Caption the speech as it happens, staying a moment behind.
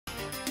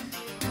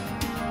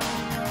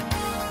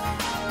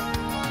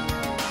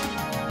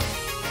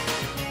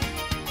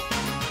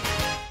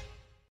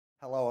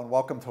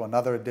welcome to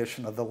another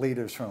edition of the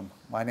Leaders Room.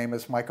 My name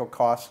is Michael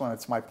Kostler, and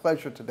it's my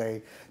pleasure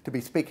today to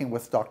be speaking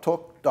with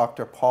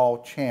Dr.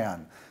 Paul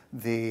Chan,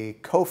 the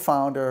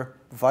co-founder,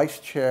 vice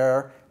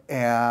chair,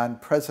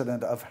 and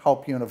president of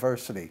Help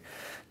University.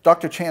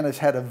 Dr. Chan has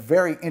had a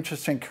very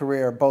interesting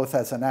career both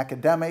as an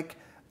academic,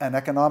 an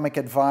economic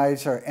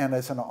advisor, and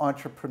as an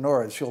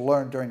entrepreneur, as you'll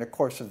learn during the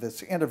course of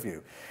this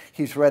interview.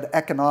 He's read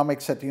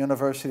economics at the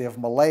University of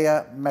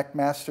Malaya,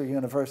 McMaster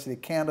University,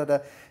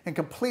 Canada, and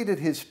completed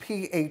his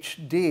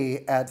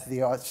PhD at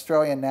the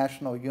Australian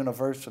National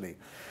University.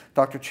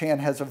 Dr. Chan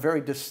has a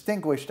very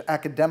distinguished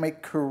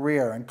academic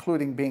career,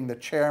 including being the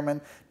chairman,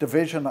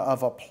 Division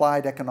of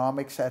Applied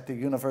Economics at the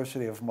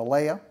University of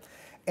Malaya.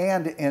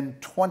 And in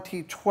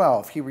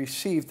 2012, he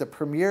received the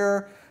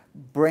Premier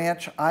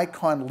Branch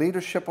Icon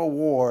Leadership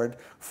Award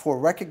for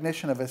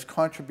recognition of his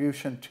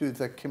contribution to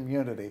the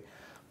community.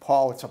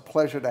 Paul, it's a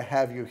pleasure to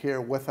have you here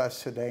with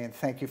us today, and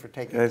thank you for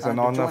taking time to join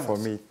us. It's an honor for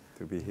me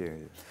to be here.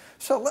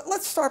 So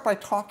let's start by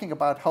talking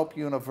about Help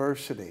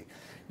University.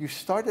 You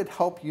started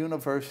Help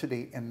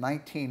University in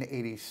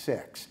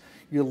 1986.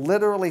 You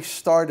literally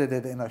started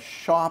it in a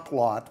shop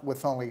lot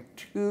with only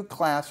 2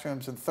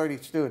 classrooms and 30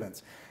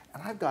 students.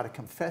 And I've got to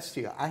confess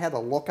to you, I had to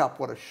look up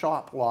what a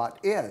shop lot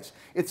is.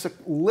 It's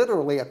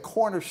literally a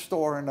corner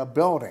store in a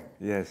building.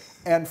 Yes.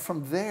 And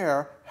from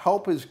there,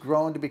 Help has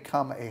grown to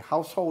become a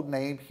household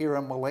name here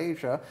in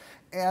Malaysia,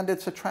 and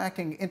it's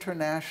attracting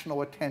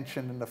international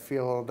attention in the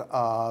field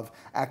of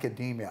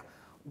academia.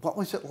 What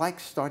was it like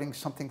starting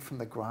something from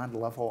the ground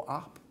level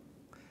up?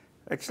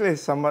 Actually,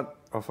 it's somewhat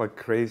of a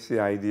crazy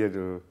idea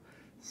to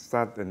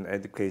start an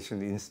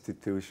education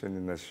institution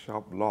in a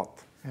shop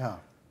lot. Yeah.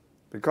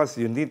 Because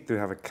you need to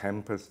have a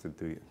campus to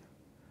do it.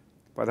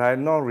 But I had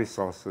no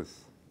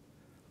resources.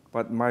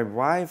 But my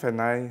wife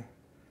and I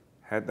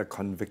had the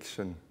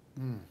conviction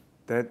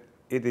that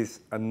it is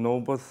a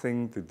noble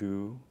thing to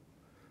do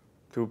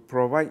to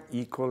provide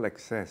equal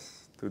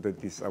access to the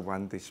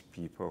disadvantaged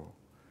people,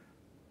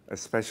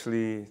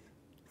 especially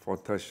for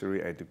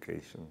tertiary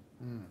education.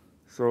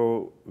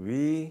 So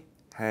we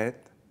had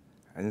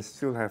and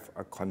still have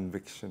a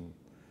conviction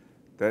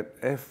that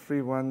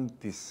everyone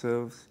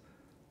deserves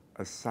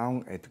a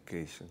sound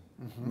education.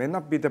 May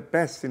not be the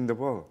best in the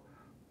world,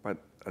 but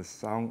a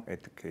sound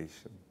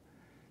education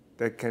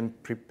that can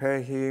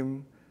prepare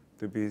him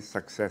to be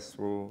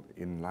successful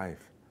in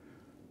life.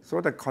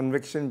 So the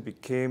conviction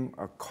became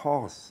a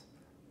cause.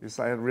 It's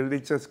like a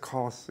religious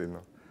cause, you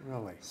know.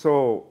 Really?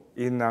 So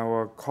in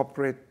our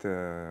corporate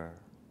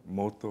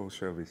motto,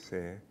 shall we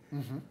say,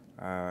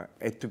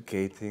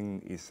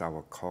 educating is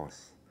our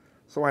cause.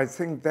 So I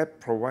think that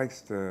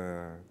provides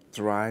the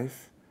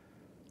drive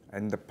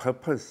and the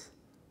purpose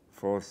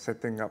for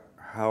setting up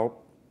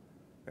Help,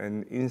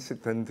 and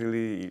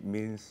incidentally it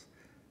means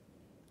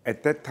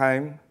at that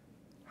time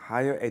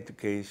higher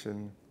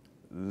education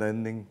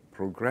learning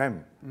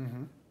program.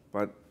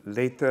 But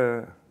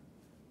later,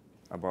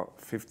 about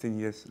 15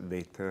 years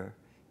later,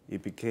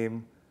 it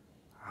became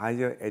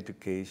higher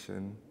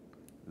education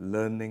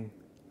learning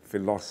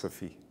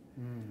philosophy.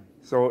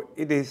 So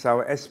it is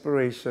our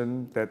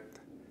aspiration that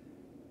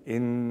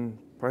in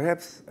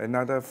perhaps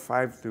another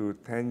 5 to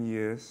 10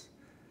 years,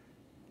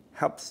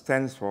 HELP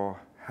stands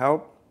for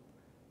Help,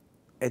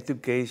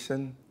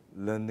 Education,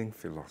 Learning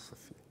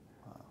Philosophy.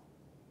 Wow.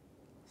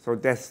 So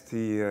that's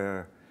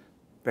the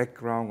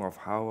background of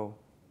how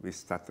we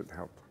started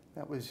HELP.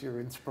 That was your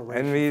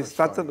inspiration. And we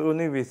started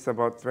only with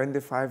about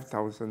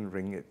 25,000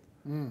 ringgit,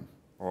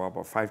 or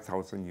about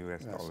 5,000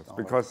 US dollars,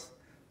 because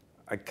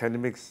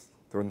academics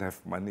don't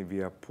have money,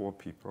 we are poor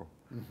people.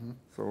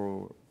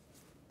 So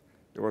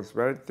it was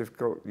very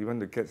difficult even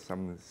to get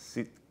some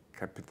seed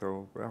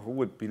capital. Well, who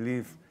would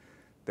believe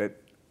that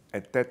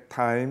at that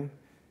time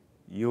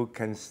you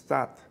can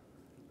start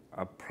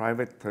a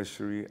private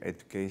tertiary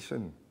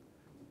education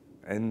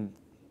and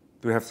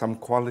to have some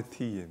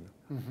quality, you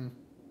know.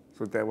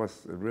 So that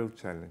was a real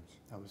challenge.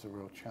 That was a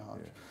real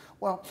challenge. Yeah.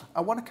 Well,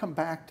 I want to come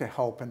back to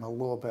Help in a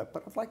little bit,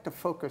 but I'd like to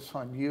focus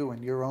on you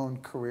and your own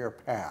career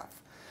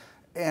path.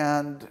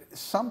 And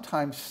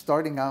sometimes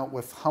starting out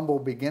with humble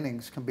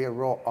beginnings can be a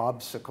real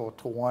obstacle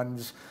to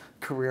one's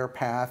career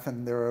path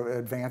and their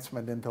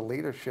advancement into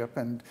leadership.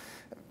 And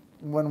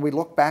when we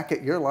look back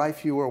at your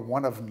life, you were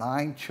one of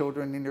 9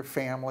 children in your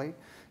family.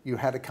 You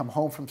had to come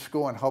home from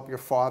school and help your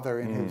father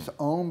in his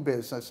own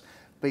business,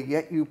 but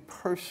yet you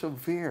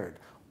persevered.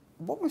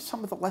 What were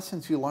some of the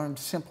lessons you learned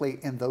simply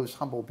in those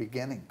humble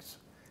beginnings?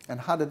 And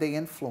how did they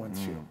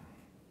influence you?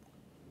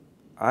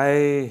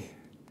 I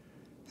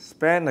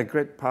spent a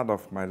great part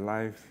of my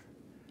life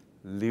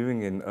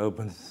living in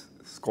urban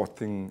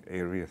squatting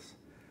areas.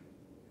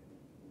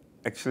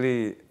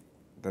 Actually,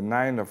 the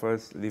 9 of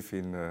us lived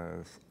in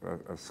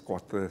a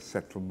squatter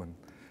settlement.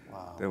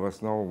 Wow. There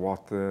was no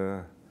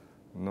water,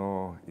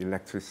 no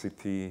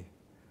electricity,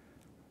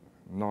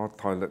 no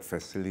toilet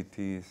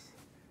facilities,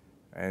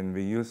 and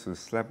we used to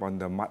sleep on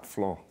the mud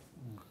floor.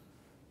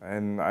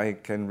 And I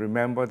can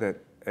remember that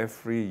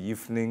every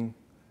evening,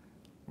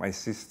 my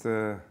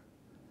sister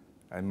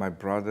and my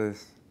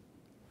brothers,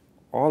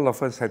 all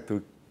of us had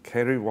to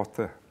carry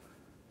water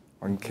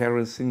on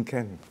kerosene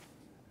can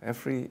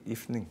every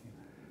evening.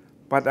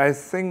 But I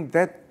think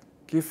that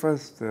gives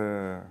us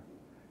the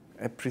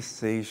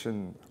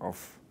appreciation of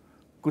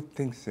good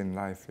things in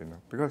life,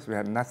 because we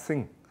had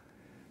nothing.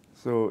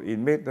 So it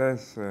made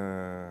us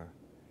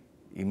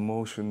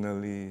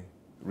emotionally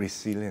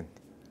resilient.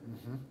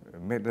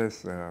 It made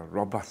us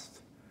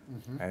robust.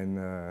 And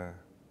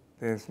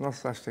there's no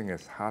such thing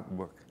as hard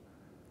work.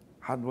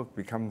 Hard work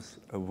becomes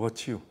a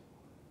virtue.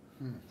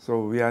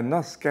 So we are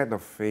not scared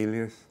of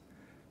failures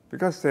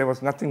because there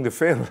was nothing to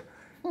fail.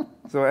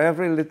 So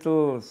every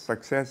little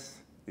success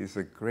is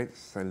a great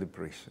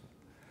celebration.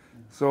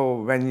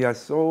 So when you are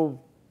so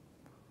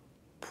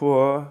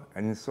poor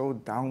and so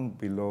down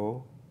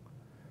below,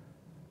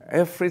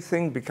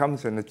 everything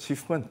becomes an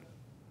achievement.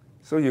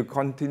 So you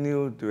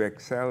continue to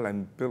excel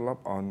and build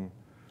up on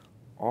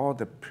all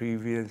the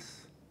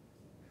previous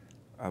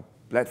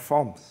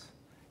platforms.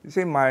 You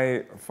see,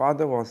 my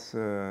father was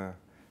a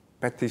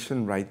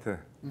petition writer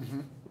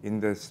in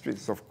the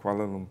streets of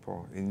Kuala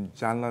Lumpur, in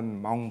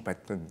Jalan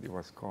Mountbatten, it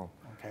was called.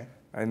 Okay.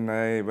 And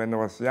when I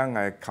was young,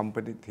 I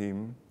accompanied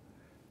him,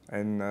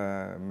 and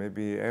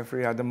maybe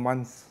every other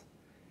month,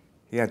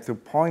 he had to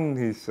point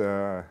his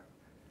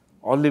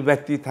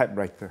Olivetti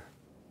typewriter.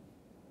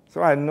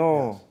 So I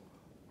know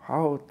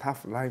how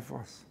tough life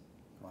was.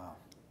 Wow.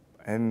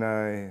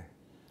 And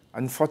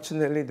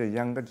unfortunately, the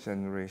younger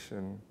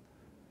generation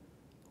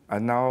are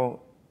now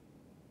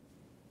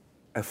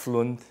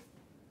affluent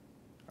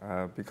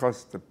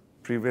because the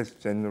previous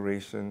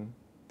generation,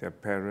 their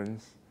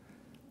parents,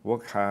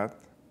 work hard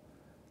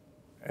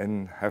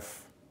and have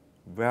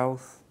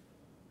wealth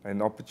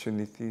and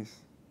opportunities.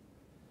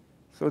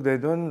 So they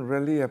don't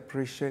really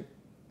appreciate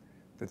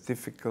the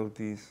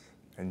difficulties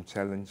and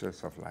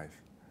challenges of life.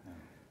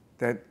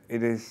 That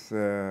it is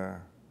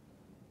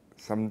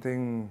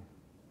something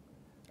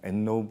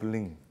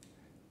ennobling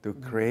to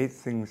create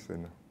things.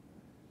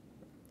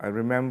 I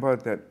remember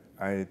that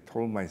I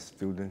told my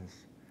students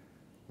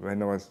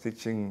when I was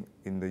teaching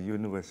in the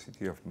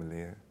University of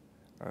Malaya,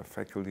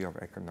 Faculty of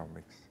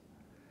Economics,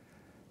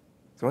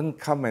 don't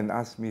come and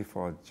ask me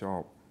for a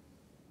job.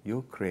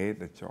 You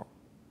create a job.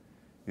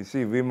 You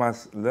see, we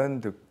must learn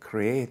to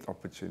create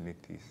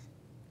opportunities,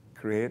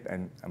 create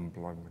an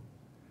employment,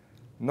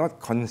 not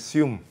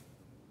consume.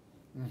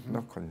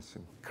 Not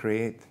consume,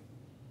 create.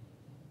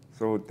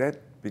 So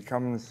that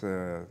becomes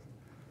a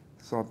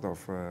sort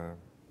of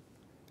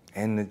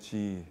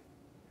energy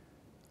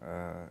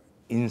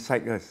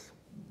inside us.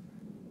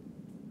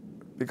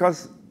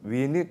 Because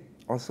we need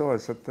also a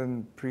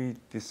certain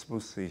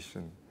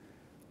predisposition.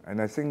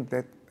 And I think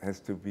that has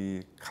to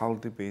be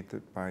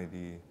cultivated by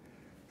the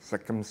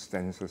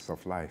circumstances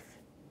of life.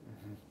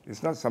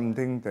 It's not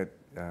something that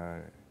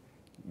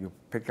you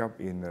pick up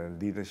in a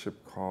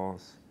leadership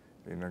course,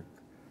 in a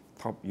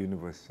top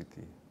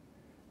university.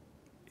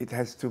 It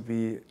has to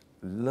be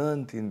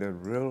learned in the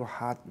real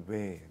hard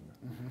way.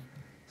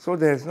 So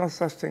there's no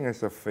such thing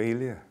as a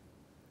failure,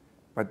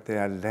 but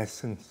there are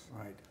lessons.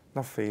 Right.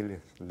 Not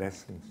failures,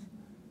 lessons.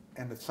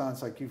 And it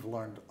sounds like you've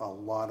learned a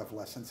lot of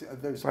lessons.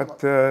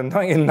 But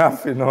not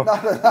enough, Not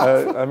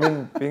enough. I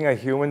mean, being a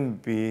human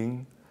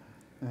being,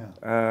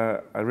 I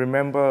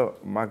remember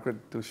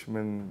Margaret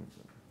Dushman's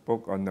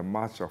book on the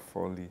March of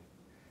Folly.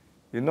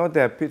 You know,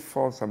 there are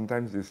pitfalls,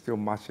 sometimes you still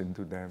march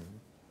into them.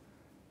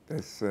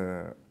 There's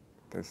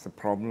the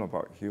problem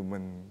about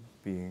human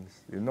beings.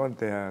 You know,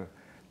 there are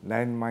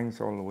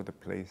landmines all over the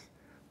place,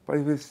 but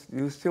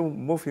you still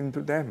move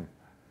into them.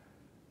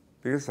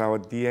 Because our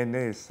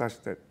DNA is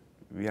such that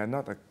we are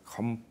not a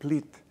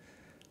complete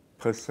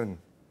person.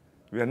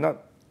 We are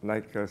not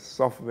like a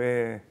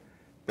software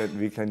that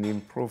we can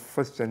improve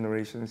first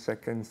generation,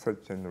 second,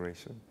 third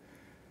generation.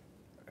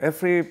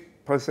 Every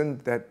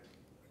person that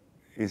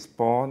is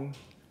born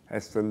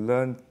has to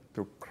learn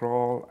to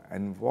crawl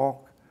and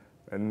walk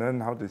and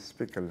learn how to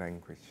speak a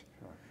language.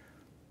 Sure.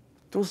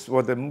 Those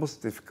were the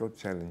most difficult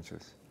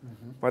challenges.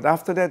 But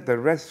after that, the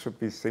rest should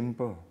be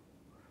simple.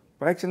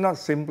 But actually not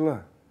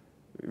simpler.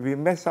 We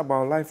mess up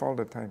our life all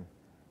the time.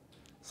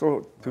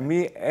 So to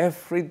me,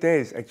 every day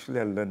is actually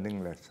a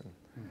learning lesson.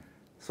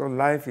 So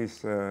life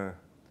is a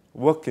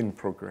work in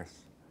progress.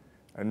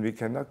 And we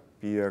cannot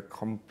be a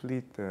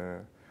complete,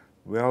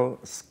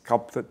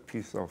 well-sculpted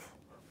piece of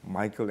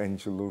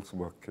Michelangelo's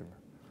work.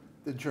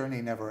 The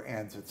journey never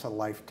ends. It's a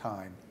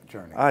lifetime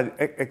journey.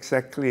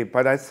 Exactly.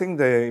 But I think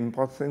the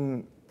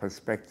important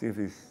perspective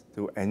is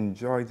to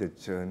enjoy the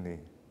journey,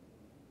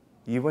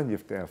 even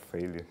if there are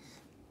failures.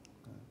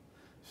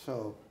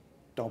 So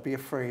don't be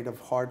afraid of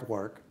hard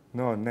work.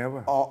 No,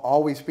 never.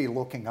 Always be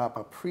looking up,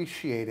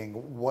 appreciating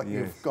what Yes.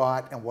 you've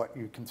got and what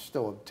you can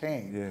still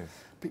obtain. Yes.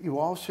 But you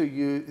also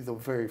used, the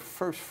very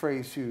first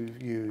phrase you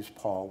used,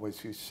 Paul,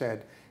 was you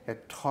said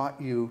it taught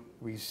you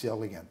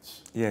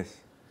resilience. Yes.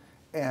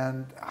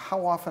 And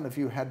how often have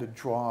you had to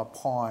draw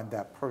upon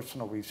that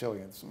personal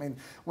resilience? I mean,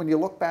 when you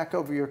look back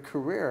over your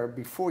career,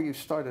 before you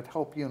started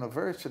Hope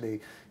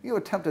University, you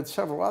attempted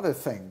several other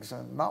things,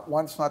 and not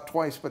once, not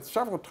twice, but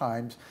several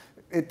times,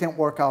 it didn't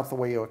work out the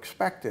way you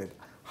expected.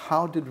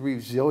 How did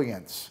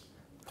resilience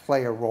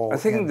play a role I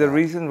think in the that?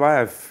 reason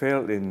why I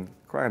failed in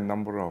quite a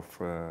number of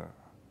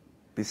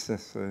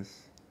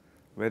businesses,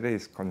 whether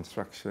it's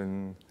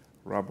construction,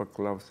 rubber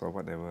gloves or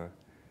whatever,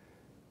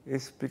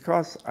 is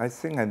because I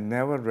think I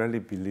never really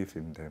believed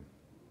in them.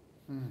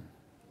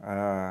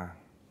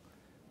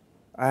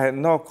 I had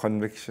no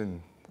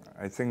conviction.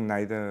 I think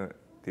neither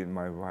did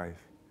my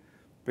wife.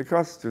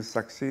 Because to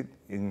succeed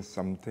in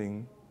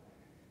something,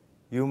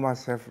 you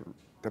must have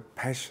the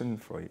passion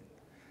for it.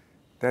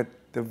 That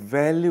the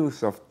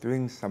values of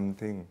doing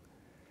something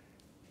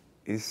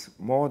is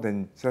more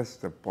than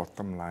just the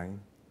bottom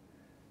line.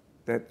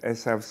 That,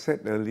 as I've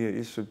said earlier,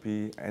 it should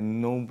be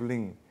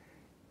ennobling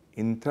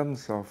in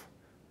terms of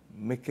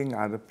making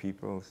other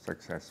people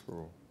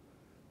successful.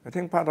 I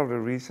think part of the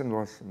reason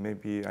was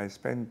maybe I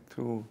spent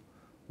too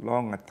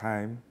long a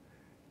time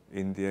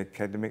in the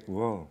academic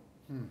world.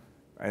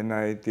 And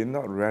I did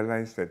not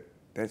realize that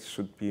that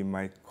should be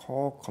my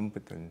core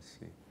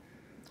competency.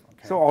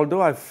 Okay. So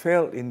although I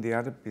failed in the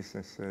other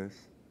businesses,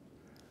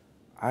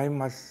 I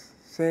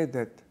must say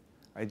that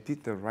I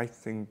did the right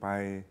thing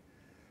by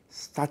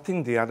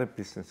starting the other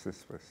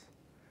businesses first.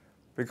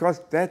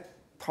 Because that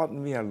taught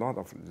me a lot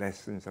of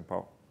lessons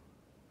about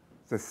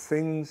the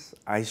things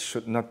I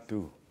should not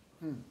do,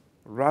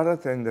 rather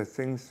than the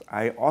things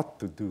I ought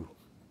to do.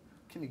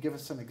 Can you give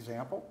us an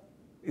example?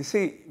 You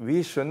see,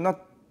 we should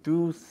not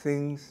do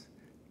things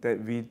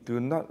that we do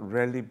not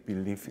really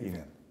believe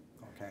in,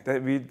 Okay.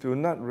 that we do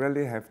not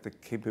really have the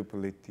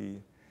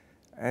capability,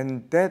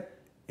 and that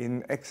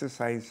in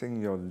exercising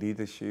your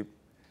leadership,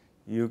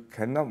 you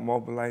cannot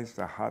mobilize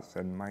the hearts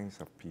and minds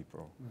of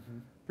people.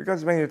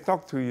 Because when you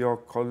talk to your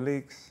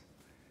colleagues,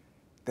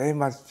 they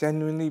must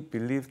genuinely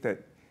believe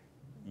that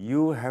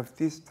you have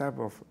this type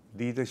of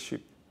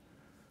leadership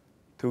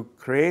to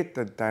create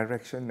the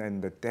direction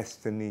and the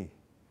destiny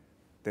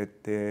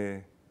that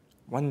they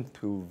want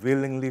to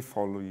willingly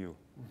follow you.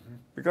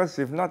 Because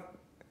if not,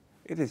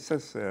 it is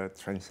just a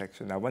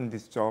transaction. I want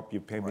this job, you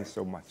pay me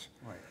so much.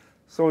 Right.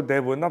 So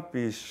there will not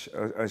be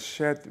a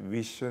shared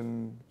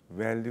vision,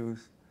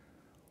 values,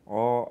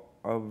 or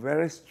a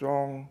very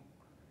strong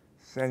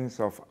sense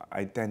of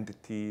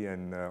identity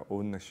and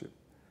ownership.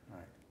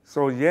 Right.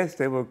 So yes,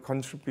 they will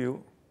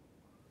contribute,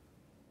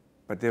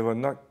 but they will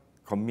not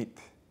commit.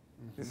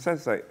 It's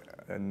just like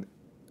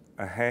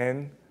a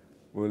hen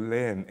will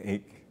lay an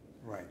egg,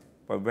 Right.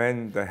 but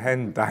when the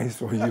hen dies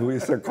for you,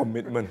 it's a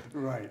commitment.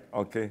 Right.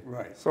 Okay?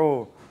 Right.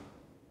 So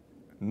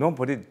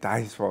nobody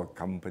dies for a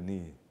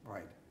company.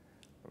 Right.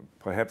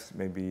 Perhaps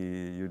maybe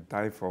you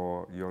die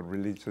for your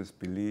religious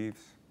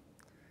beliefs,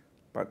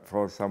 but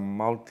for some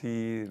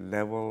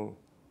multi-level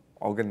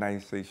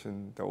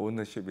organization, the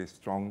ownership is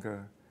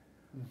stronger,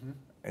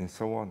 and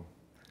so on.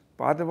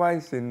 But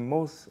otherwise, in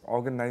most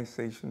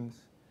organizations,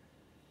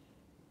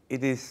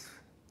 it is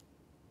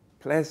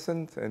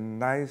pleasant and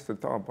nice to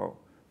talk about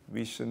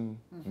vision,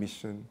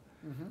 mission,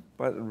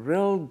 but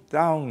real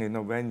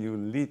down, when you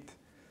lead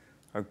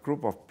a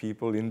group of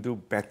people into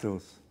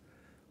battles,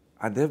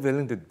 are they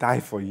willing to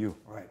die for you?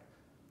 Right.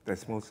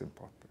 That's most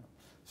important.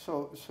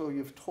 So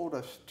you've told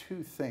us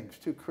two things,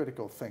 two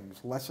critical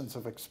things, lessons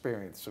of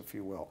experience, if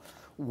you will.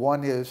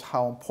 One is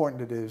how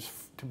important it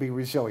is to be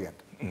resilient,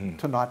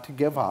 to not to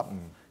give up,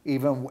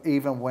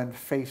 even when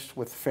faced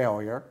with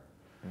failure.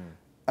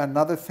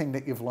 Another thing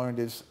that you've learned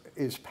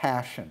is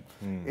passion.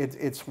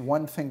 It's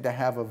one thing to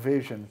have a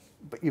vision,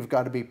 but you've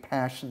got to be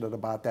passionate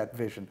about that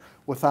vision.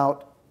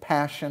 Without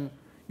passion,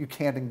 you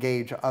can't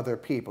engage other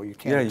people. You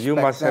can't. Yeah, you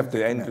expect must them have to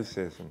the commit.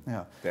 enthusiasm,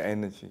 Yeah. the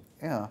energy.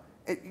 Yeah.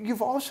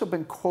 You've also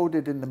been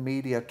quoted in the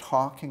media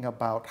talking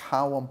about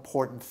how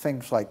important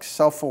things like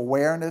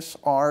self-awareness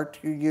are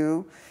to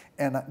you,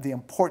 and the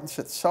importance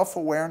of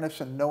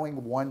self-awareness and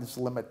knowing one's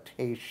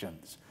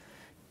limitations.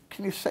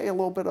 Can you say a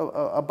little bit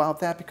about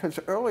that? Because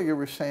earlier you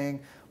were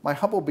saying, my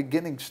humble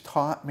beginnings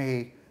taught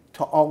me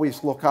to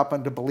always look up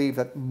and to believe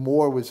that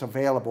more was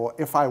available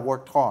if I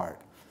worked hard.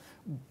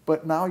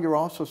 But now you're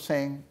also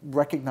saying,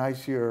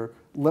 recognize your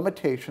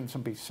limitations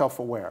and be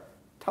self-aware.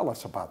 Tell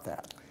us about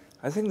that.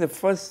 I think the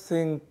first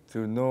thing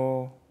to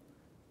know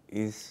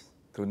is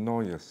to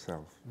know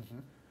yourself,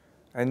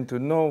 and to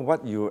know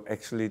what you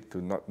actually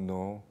do not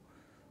know,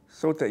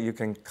 so that you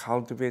can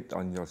cultivate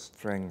on your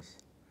strengths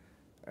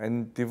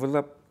and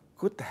develop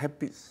good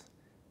habits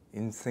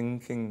in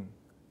thinking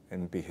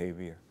and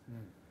behavior.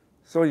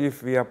 So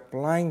if we are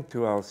blind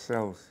to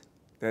ourselves,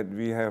 that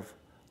we have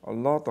a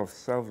lot of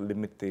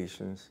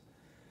self-limitations,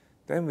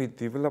 then we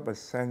develop a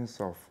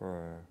sense of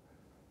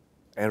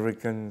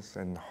arrogance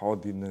and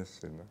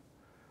haughtiness,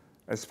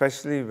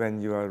 especially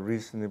when you are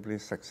reasonably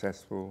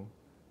successful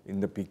in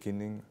the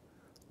beginning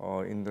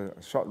or in the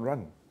short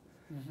run.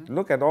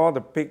 Look at all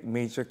the big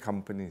major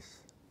companies,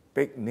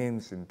 big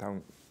names in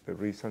town, the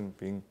recent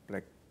being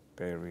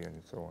BlackBerry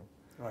and so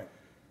on. Right.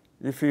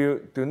 If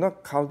you do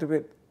not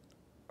cultivate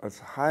a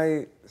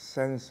high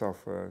sense of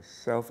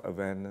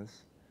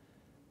self-awareness,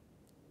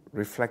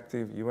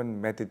 reflective,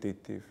 even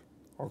meditative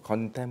or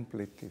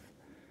contemplative,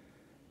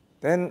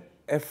 then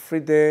every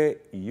day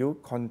you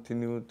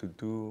continue to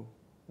do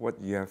what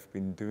you have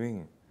been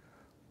doing,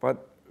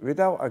 but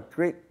without a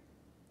great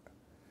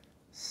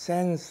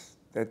sense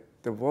that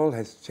the world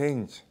has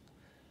changed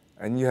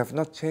and you have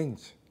not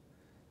changed,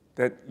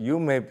 that you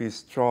may be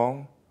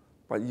strong,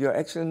 but you're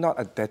actually not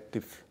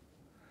adaptive.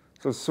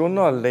 So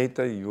sooner or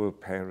later you will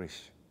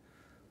perish.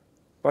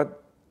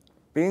 But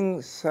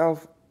being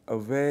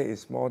self-aware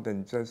is more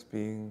than just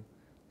being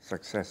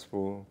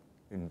successful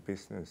in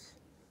business.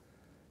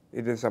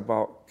 It is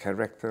about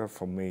character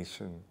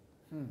formation.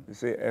 You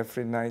see,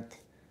 every night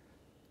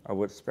I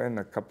would spend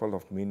a couple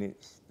of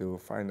minutes to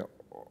find out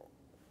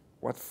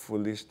what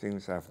foolish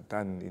things I've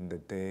done in the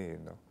day,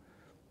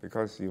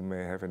 because you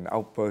may have an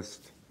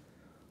outburst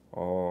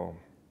or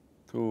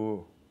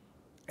too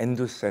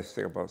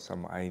enthusiastic about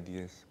some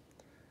ideas.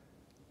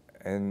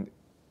 And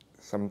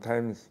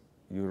sometimes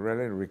you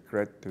really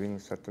regret doing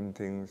certain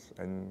things,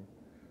 and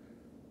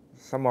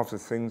some of the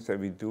things that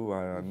we do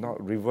are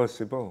not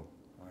reversible.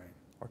 Right.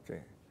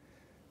 Okay.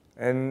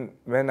 And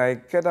when I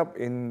get up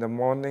in the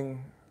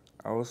morning,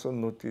 I also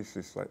notice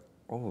it's like,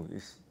 oh,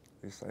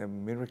 it's a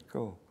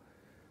miracle.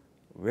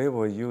 Where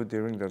were you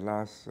during the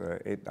last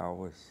 8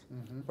 hours?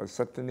 But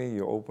suddenly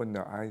you open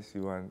your eyes,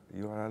 you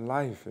are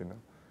alive,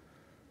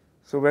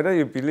 So whether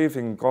you believe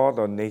in God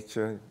or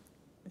nature,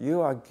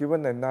 you are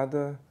given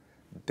another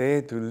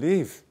day to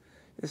live.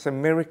 It's a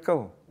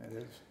miracle. It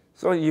is.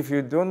 So if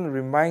you don't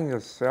remind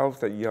yourself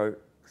that you are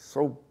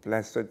so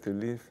blessed to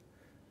live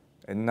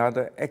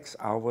another X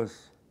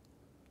hours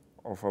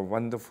of a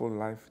wonderful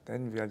life,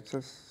 then we are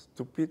just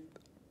stupid,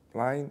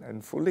 blind,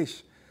 and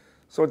foolish.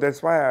 So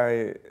that's why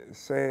I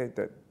say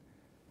that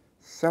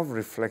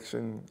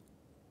self-reflection,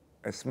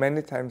 as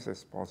many times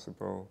as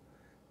possible,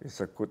 is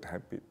a good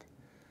habit.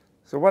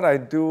 So what I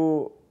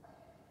do,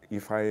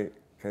 if I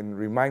can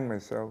remind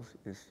myself,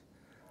 is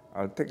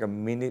I'll take a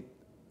minute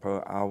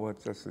per hour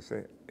just to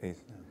say, hey,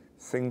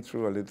 think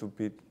through a little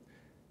bit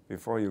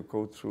before you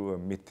go through a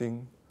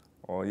meeting,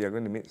 or you're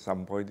going to meet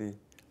somebody,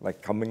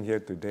 like coming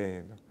here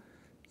today.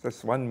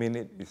 Just 1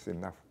 minute is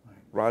enough,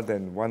 rather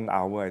than 1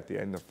 hour at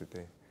the end of the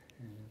day.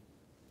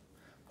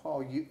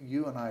 Paul,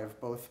 you and I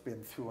have both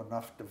been through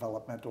enough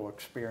developmental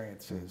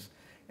experiences,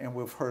 and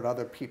we've heard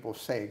other people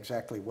say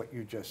exactly what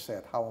you just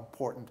said, how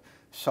important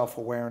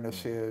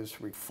self-awareness is,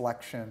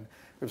 reflection.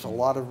 There's a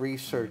lot of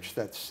research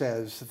that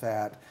says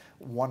that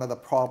one of the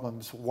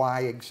problems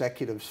why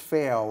executives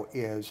fail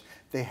is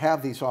they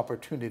have these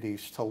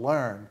opportunities to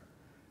learn,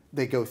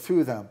 they go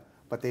through them,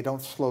 but they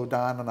don't slow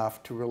down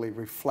enough to really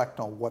reflect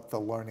on what the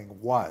learning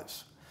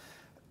was.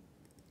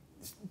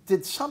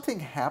 Did something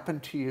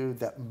happen to you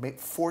that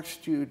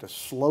forced you to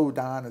slow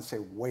down and say,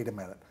 wait a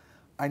minute,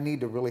 I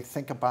need to really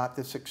think about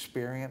this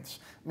experience?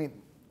 I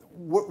mean,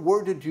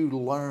 where did you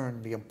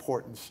learn the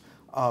importance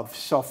of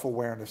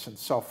self-awareness and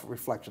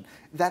self-reflection?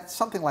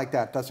 Something like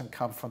that doesn't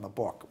come from the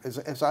book.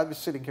 As I was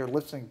sitting here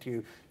listening to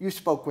you, you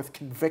spoke with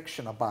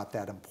conviction about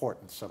that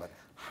importance of it.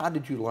 How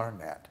did you learn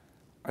that?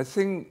 I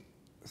think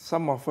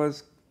some of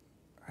us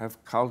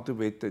have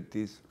cultivated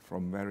this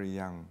from very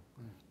young.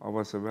 I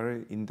was a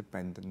very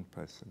independent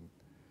person.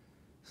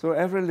 So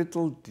every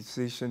little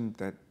decision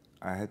that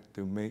I had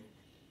to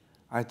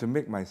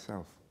make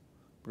myself,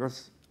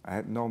 because I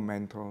had no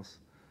mentors.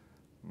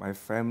 My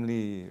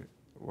family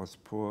was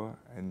poor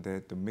and they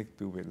had to make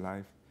do with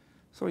life.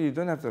 So you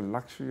don't have the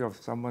luxury of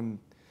someone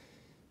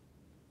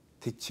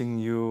teaching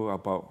you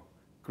about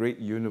great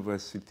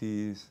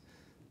universities,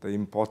 the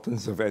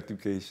importance of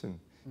education.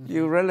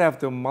 You really have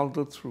to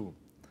muddle through.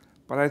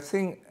 But I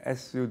think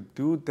as you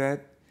do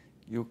that,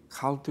 you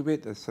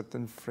cultivate a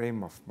certain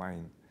frame of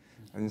mind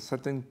and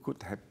certain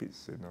good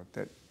habits,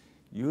 that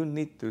you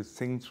need to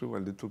think through a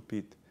little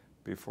bit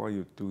before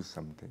you do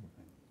something.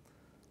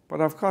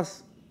 But of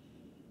course,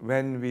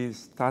 when we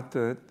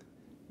started,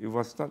 it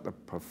was not a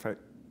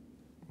perfect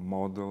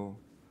model,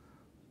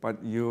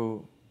 but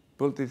you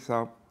built this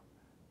up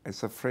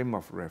as a frame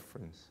of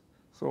reference.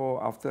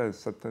 So after a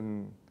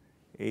certain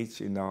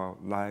age in our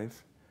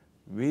life,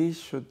 we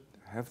should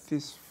have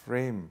this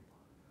frame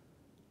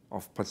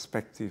of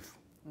perspective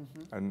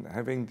and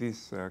having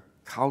this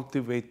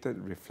cultivated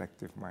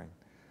reflective mind.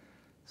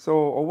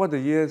 So over the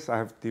years, I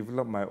have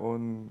developed my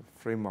own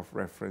frame of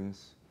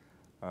reference.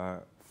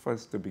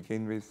 First, to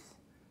begin with,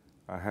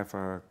 I have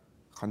a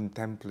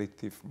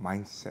contemplative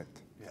mindset.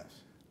 Yes.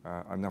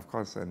 And of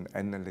course, an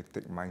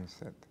analytic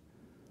mindset.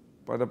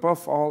 But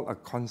above all, a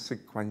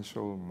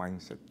consequential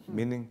mindset,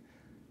 meaning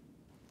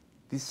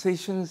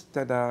decisions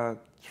that are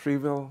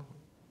trivial,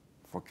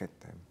 forget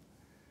them.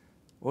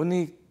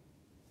 Only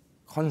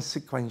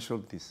consequential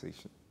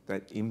decisions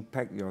that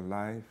impact your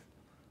life,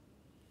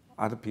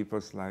 other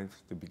people's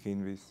lives to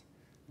begin with,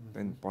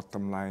 then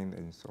bottom line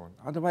and so on.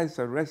 Otherwise,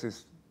 the rest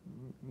is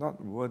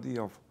not worthy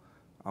of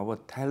our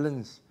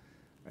talents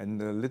and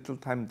the little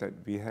time that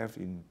we have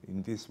in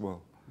this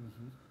world.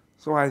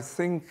 So I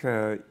think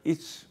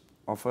each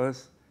of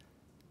us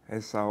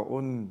has our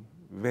own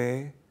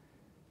way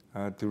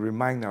to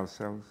remind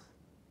ourselves.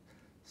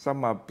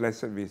 Some are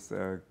blessed with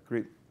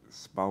great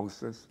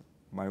spouses.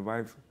 My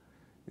wife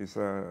is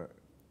a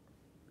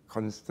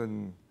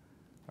constant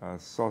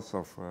source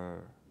of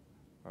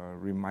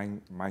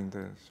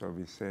reminder, shall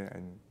we say,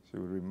 and she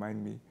will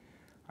remind me.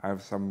 I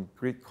have some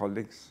great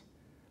colleagues,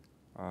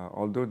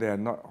 although they are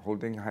not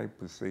holding high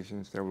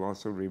positions, they will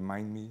also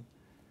remind me.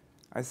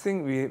 I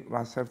think we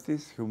must have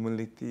this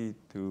humility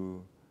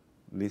to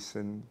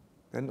listen,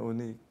 then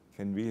only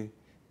can we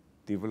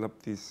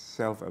develop this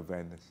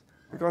self-awareness.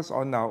 Because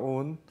on our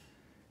own,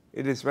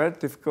 it is very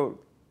difficult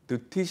to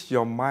teach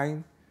your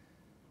mind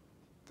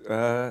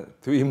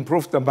to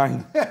improve the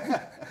mind.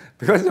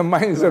 Because the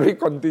mind is very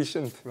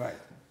conditioned. Right.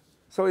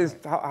 So it's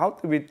how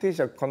do we teach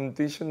a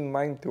conditioned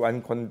mind to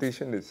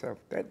uncondition itself?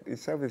 That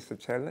itself is the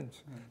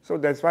challenge. So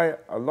that's why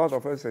a lot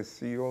of us as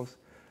CEOs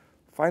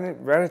find it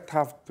very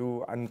tough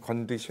to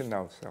uncondition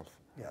ourselves.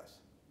 Yes.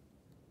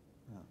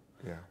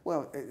 Yeah.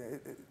 Well,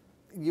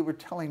 you were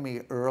telling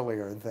me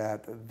earlier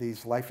that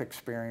these life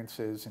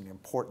experiences and the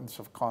importance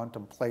of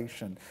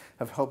contemplation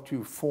have helped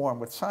you form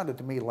what sounded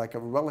to me like a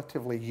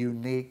relatively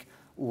unique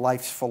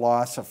life's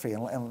philosophy.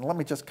 And let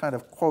me just kind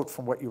of quote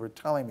from what you were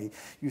telling me.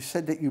 You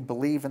said that you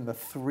believe in the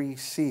 3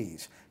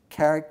 C's: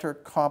 character,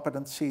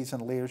 competencies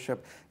in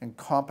leadership, and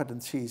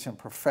competencies in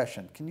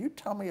profession. Can you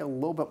tell me a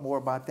little bit more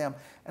about them,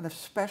 and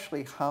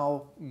especially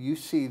how you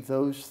see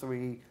those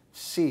 3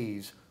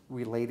 C's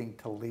relating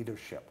to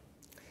leadership?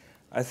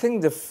 I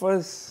think the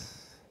first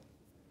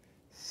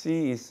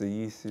C is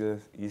the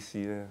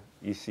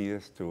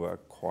easiest to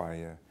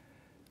acquire.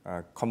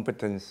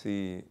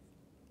 Competency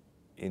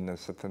in a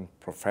certain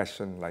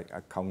profession like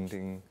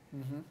accounting,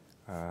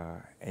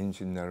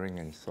 engineering,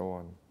 and so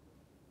on.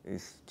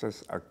 It's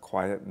just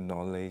acquired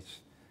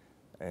knowledge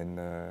and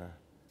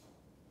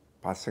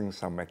passing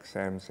some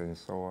exams and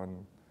so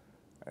on.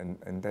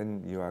 And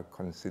then you are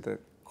considered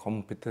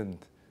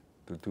competent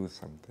to do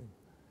something.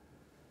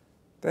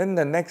 Then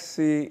the next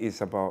C is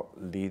about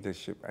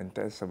leadership, and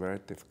that's a very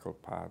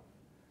difficult part.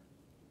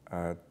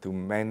 To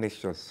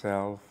manage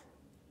yourself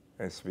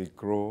as we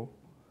grow,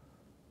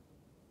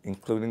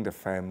 including the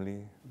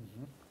family.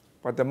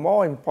 But the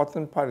more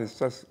important part is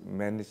just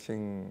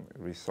managing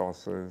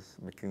resources,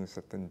 making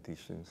certain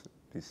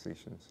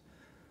decisions.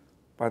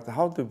 But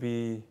how to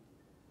be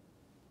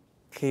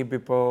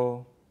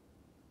capable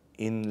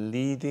in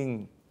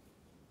leading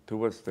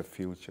towards the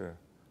future?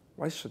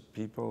 Why should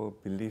people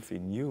believe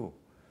in you?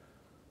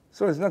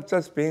 So it's not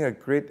just being a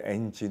great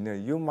engineer.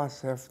 You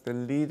must have the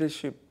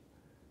leadership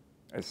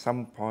at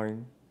some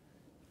point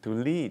to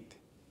lead.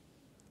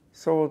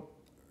 So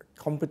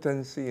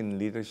competency in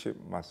leadership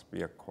must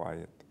be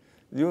acquired.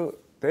 You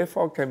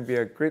therefore can be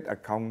a great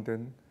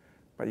accountant,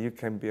 but you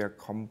can be a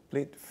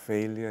complete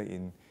failure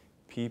in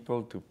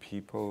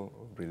people-to-people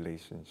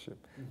relationship.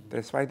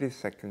 That's why this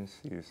second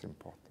C is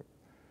important.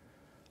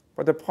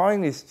 But the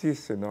point is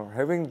this,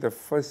 having the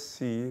first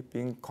C,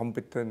 being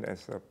competent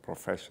as a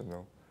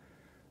professional,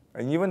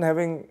 and even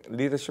having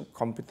leadership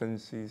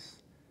competencies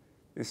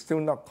is still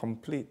not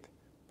complete,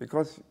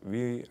 because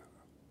we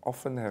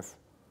often have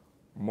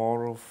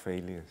moral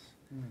failures.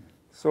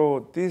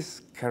 So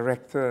this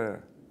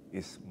character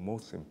is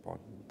most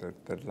important,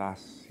 the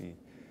last C,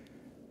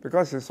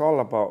 because it's all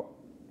about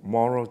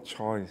moral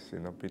choice,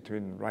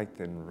 between right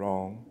and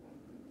wrong.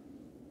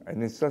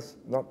 And it's just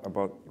not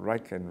about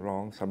right and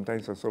wrong,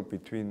 sometimes also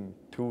between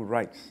 2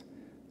 rights.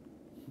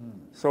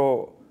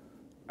 So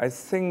I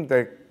think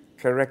the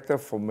character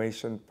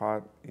formation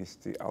part is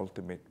the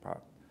ultimate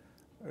part.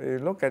 You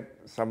look at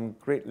some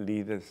great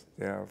leaders,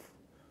 they are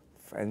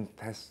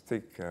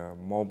fantastic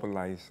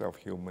mobilizer of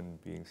human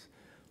beings,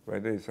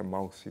 whether it's a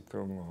Mao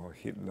Zedong or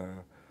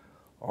Hitler,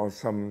 or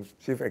some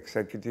chief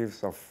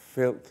executives of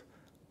failed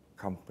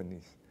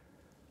companies.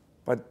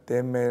 But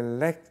they may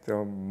lack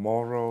the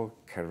moral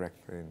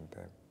character in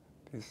them,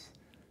 these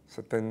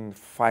certain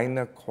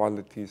finer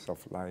qualities of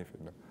life.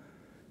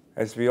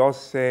 As we all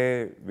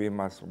say, we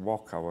must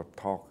walk our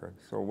talk.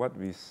 So what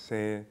we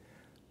say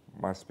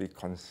must be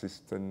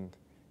consistent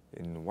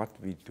in what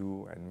we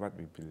do and what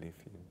we believe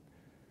in.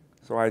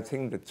 So I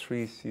think the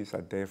 3 C's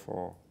are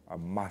therefore a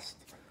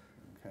must.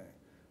 Okay.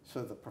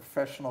 So the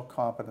professional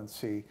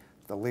competency,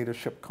 the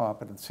leadership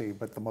competency,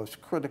 but the most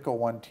critical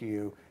one to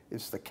you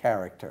is the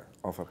character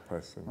of a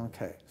person.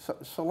 Okay.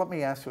 So let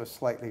me ask you a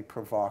slightly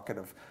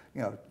provocative,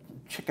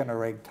 chicken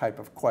or egg type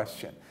of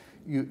question.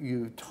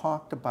 You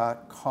talked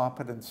about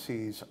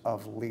competencies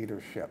of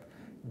leadership.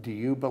 Do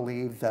you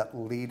believe that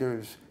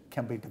leaders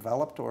can be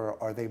developed, or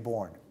are they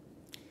born?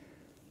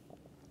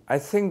 I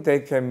think they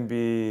can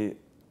be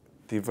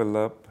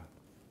developed,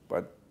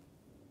 but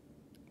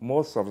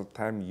most of the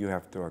time you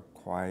have to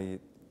acquire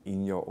it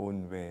in your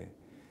own way.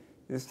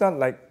 It's not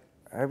like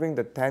having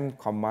the 10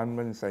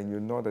 commandments and you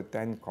know the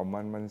 10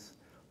 commandments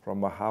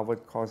from a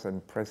Harvard course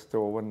and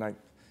presto, overnight,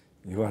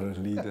 you are a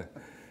leader.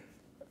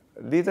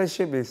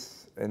 Leadership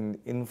is an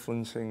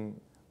influencing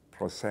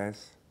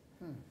process.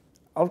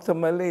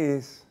 Ultimately,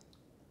 is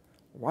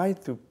why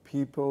do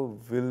people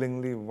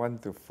willingly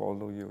want to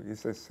follow you?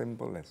 It's as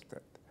simple as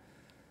that.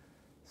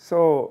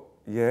 So,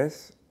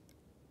 yes,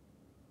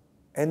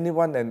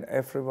 anyone and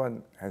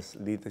everyone has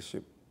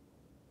leadership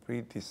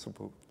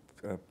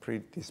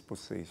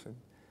predisposition.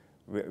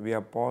 We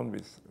are born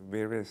with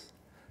various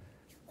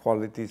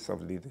qualities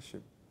of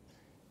leadership.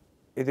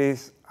 It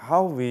is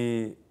how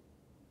we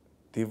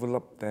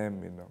develop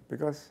them,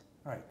 because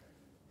Right.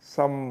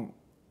 some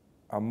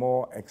are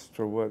more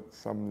extrovert,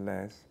 some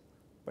less,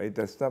 but it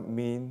does not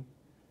mean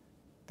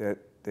that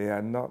they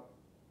are not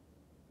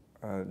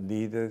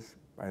leaders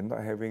by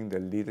not having the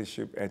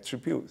leadership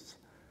attributes.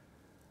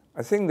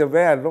 I think the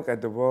way I look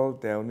at the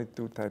world, there are only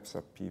two types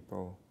of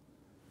people,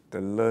 the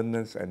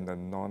learners and the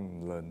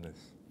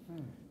non-learners.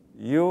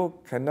 You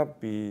cannot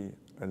be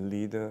a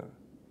leader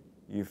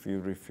if you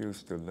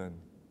refuse to learn.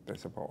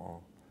 That's about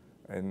all.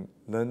 And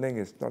learning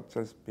is not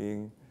just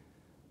being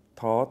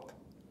taught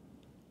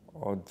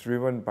or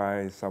driven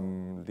by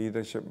some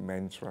leadership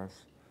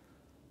mantras,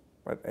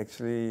 but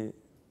actually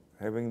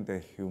having the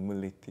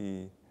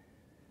humility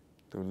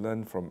to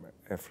learn from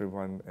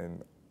everyone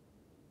and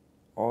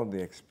all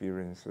the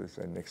experiences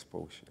and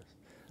exposures.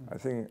 I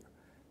think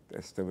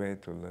that's the way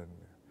to learn.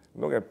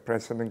 Look at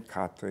President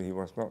Carter. He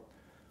was not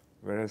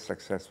very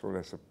successful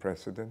as a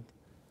president,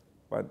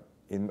 but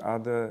in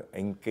other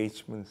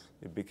engagements,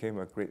 it became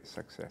a great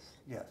success.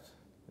 Yes.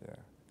 Yeah.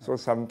 So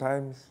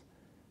sometimes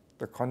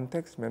the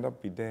context may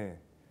not be there,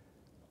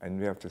 and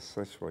we have to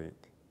search for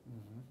it.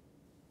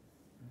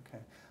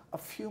 Okay. A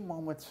few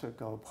moments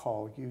ago,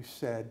 Paul, you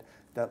said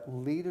that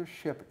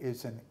leadership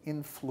is an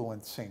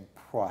influencing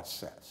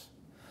process.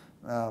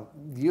 Now,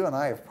 you and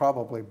I have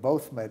probably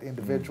both met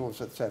individuals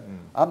that said,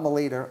 I'm the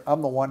leader,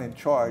 I'm the one in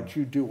charge,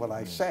 you do what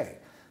I say.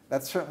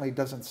 That certainly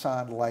doesn't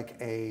sound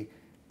like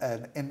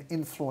an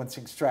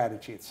influencing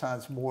strategy. It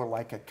sounds more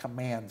like a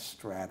command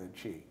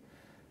strategy.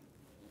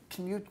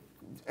 Can you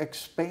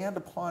expand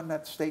upon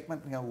that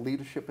statement?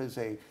 Leadership is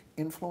a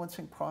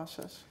influencing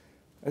process?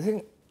 I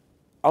think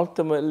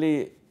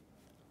ultimately,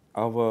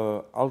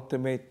 our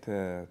ultimate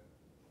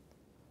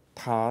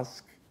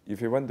task,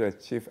 if you want to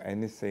achieve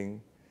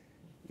anything,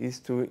 is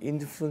to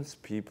influence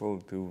people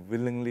to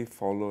willingly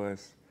follow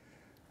us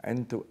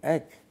and to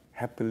act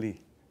happily.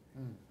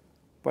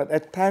 But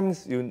at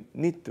times you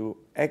need to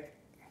act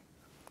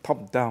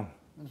top down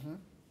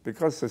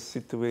because the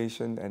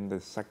situation and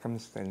the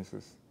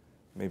circumstances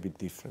may be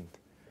different.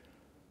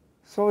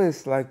 So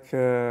it's like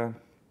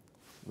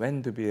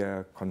when to be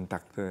a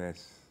conductor,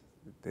 as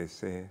they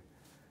say.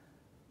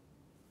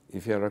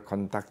 If you're a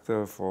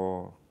conductor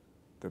for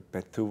the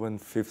Beethoven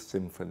Fifth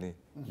Symphony,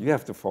 you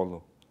have to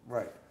follow.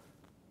 Right.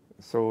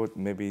 So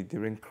maybe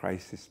during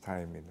crisis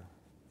time,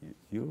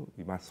 you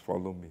must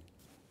follow me,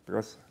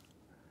 because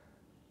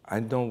I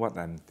know what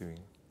I'm doing.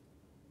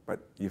 But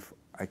if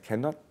I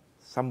cannot,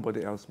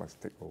 somebody else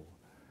must take over.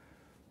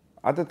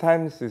 Other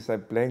times it's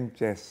like playing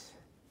jazz.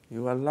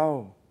 You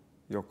allow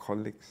your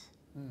colleagues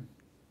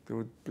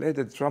to play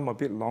the drum a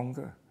bit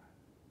longer,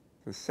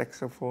 the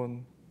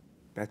saxophone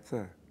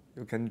better.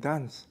 You can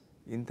dance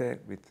in there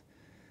with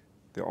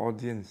the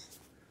audience.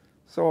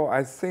 So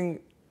I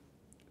think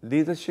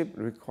leadership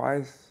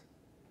requires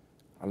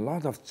a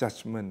lot of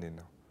judgment,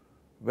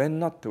 when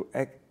not to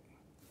act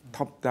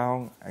top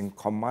down and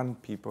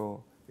command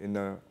people in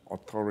an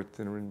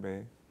authoritarian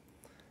way.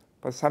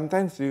 But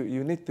sometimes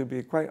you need to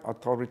be quite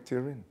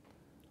authoritarian.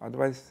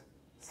 Otherwise,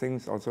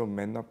 things also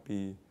may not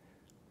be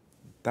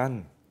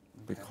done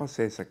because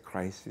there's a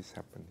crisis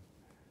happening.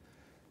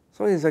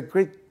 So it's a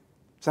great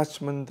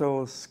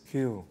judgmental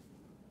skill.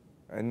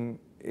 And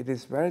it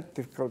is very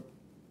difficult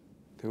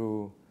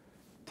to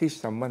teach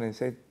someone and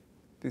say,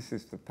 this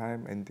is the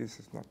time and this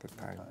is not the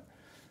time.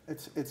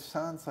 It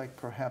sounds like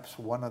perhaps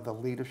one of the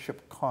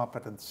leadership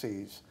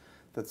competencies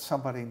that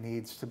somebody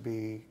needs to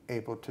be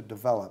able to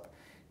develop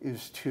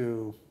is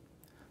to,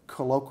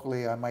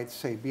 colloquially I might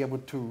say, be able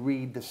to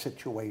read the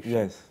situation,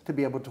 yes. to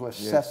be able to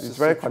assess the it's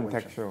very situation.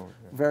 contextual.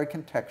 Very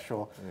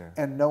contextual,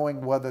 and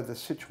knowing whether the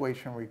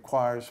situation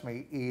requires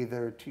me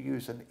either to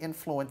use an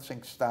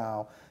influencing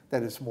style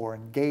that is more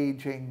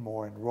engaging,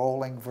 more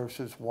enrolling,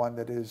 versus one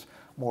that is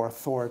more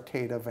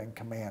authoritative and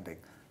commanding.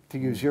 To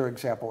use your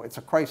example, it's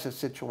a crisis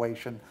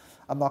situation.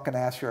 I'm not going to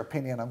ask your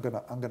opinion. I'm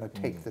going to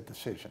take the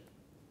decision.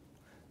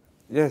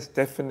 Yes,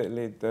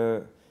 definitely.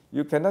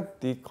 You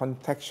cannot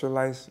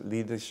decontextualize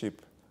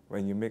leadership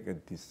when you make a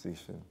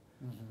decision.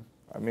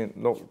 I mean,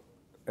 look,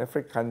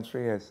 every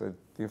country has a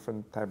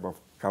different type of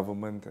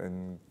government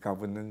and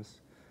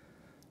governance.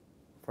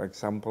 For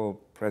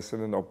example,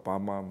 President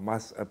Obama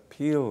must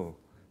appeal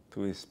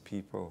to his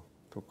people,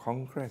 to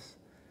Congress,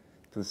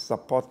 to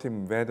support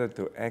him whether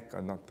to act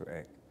or not to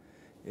act.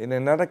 In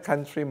another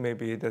country,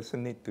 maybe he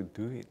doesn't need to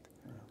do it,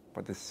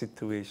 but the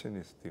situation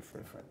is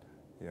different.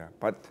 Yeah,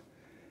 but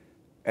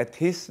at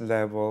his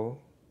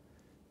level,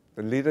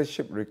 the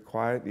leadership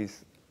required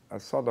is a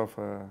sort of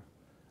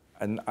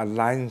an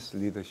alliance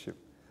leadership.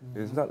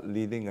 It's not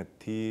leading a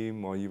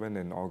team or even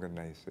an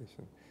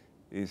organization.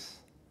 It's,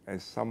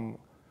 as some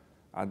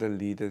other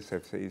leaders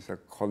have said, it's a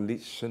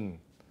coalition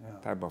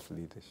type of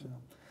leadership.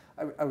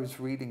 I was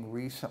reading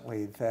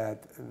recently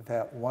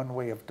that one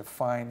way of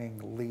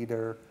defining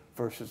leader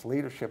versus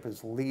leadership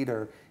is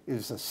leader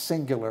is a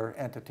singular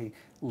entity,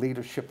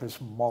 leadership is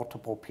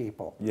multiple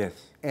people. Yes.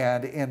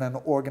 And in an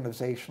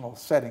organizational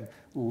setting,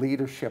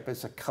 leadership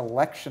is a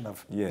collection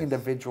of Yes.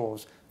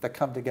 individuals that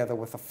come together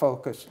with a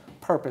focus,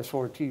 purpose,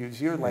 or to use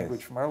your Yes.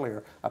 language from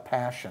earlier, a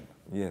passion.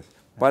 Yes.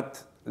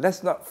 But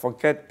let's not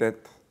forget that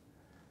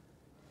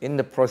in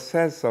the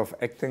process of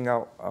acting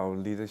out our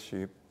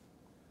leadership,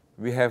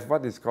 we have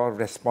what is called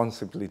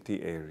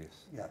responsibility areas.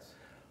 Yes.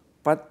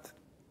 But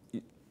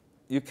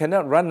you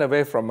cannot run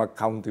away from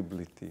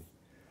accountability.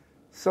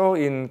 So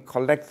in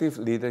collective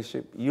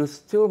leadership, you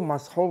still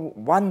must hold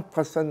one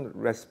person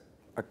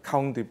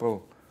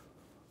accountable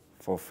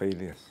for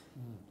failures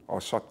or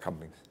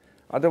shortcomings.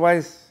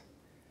 Otherwise,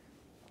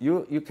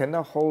 you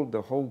cannot hold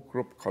the whole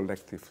group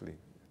collectively.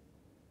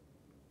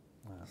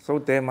 So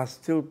there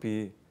must still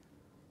be,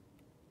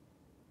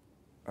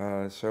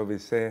 shall we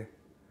say,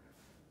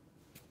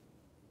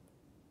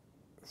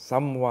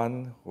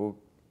 someone who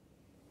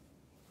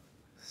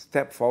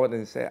step forward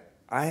and say,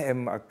 I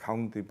am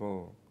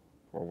accountable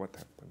for what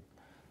happened.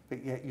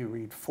 But yet you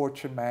read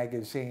Fortune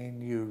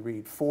magazine, you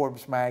read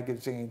Forbes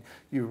magazine,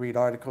 you read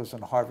articles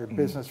in Harvard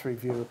Business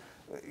Review.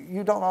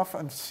 You don't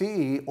often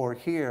see or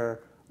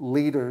hear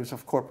leaders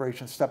of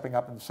corporations stepping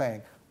up and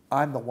saying,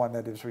 I'm the one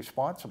that is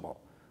responsible.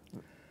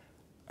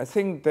 I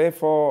think,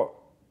 therefore,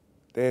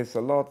 there's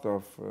a lot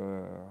of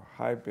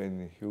hype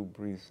and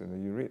hubris,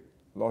 and you read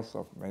lots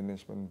of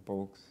management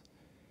books,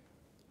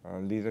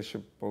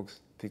 leadership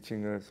books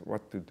teaching us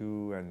what to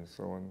do and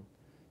so on.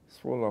 It's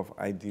full of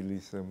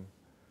idealism.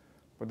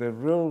 But the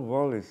real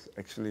world is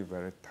actually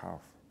very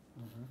tough.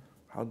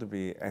 How to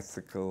be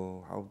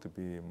ethical, how to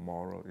be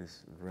moral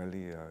is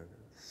really a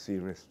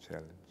serious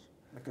challenge.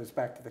 It goes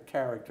back to the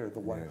character, the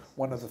one, Yes,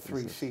 one of the it's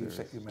three a C's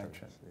that you serious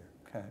mentioned.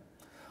 challenge, Okay.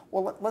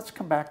 Well, let's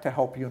come back to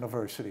Help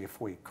University if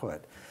we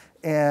could.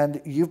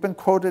 And you've been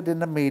quoted in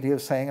the media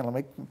saying, and let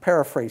me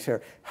paraphrase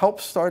here,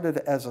 Help started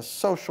as a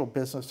social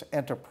business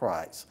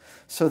enterprise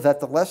so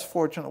that the less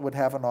fortunate would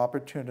have an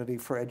opportunity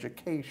for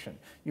education.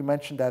 You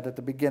mentioned that at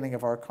the beginning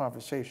of our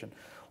conversation.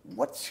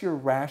 What's your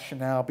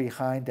rationale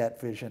behind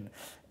that vision?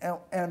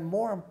 And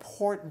more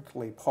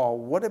importantly, Paul,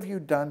 what have you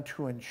done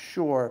to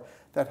ensure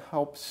that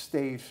Help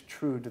stays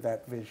true to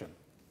that vision?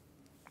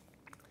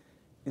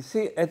 You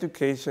see,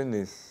 education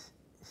is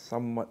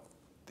somewhat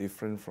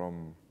different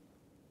from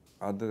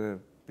other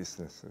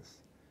businesses.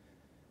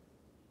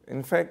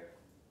 In fact,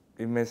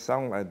 it may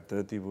sound like a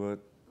dirty word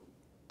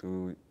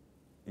to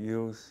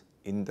use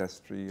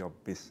industry or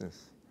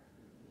business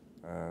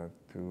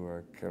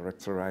to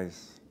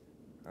characterize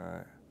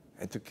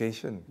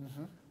education,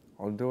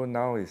 although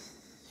now it's,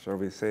 shall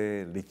we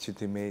say,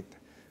 legitimate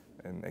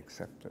and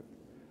accepted.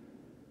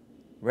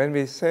 When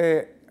we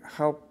say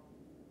Help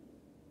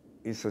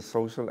is a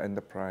social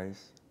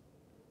enterprise,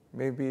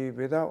 maybe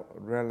without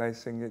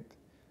realizing it,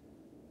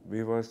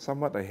 we were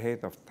somewhat ahead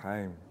of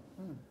time.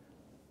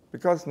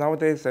 Because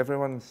nowadays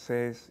everyone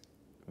says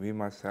we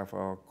must have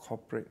a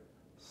corporate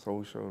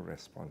social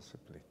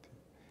responsibility.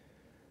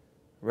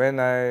 When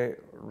I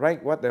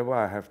write whatever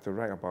I have to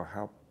write about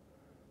Help,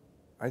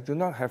 I do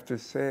not have to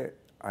say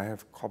I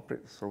have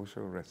corporate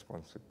social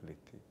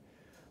responsibility.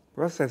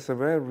 Because there's a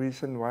very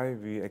reason why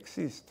we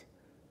exist.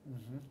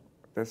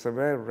 There's a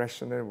very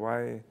rationale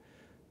why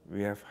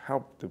we have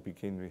Help to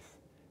begin with.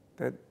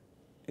 That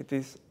it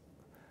is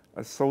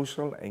a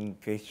social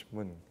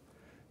engagement,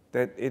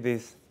 that it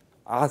is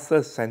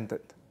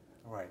other-centered,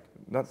 Right.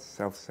 not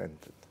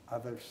self-centered.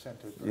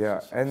 Other-centered. Yeah,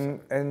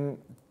 and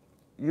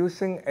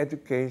using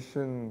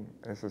education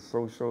as a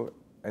social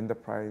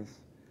enterprise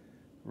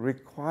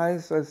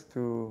requires us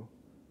to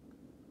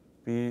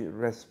be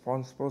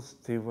responsible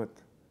steward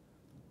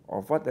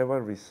of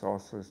whatever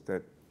resources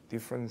that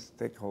different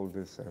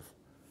stakeholders have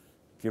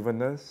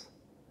given us,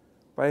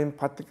 but in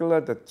particular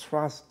the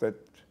trust that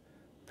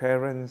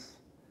parents,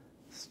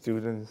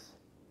 students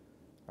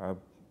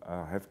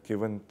have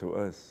given to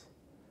us.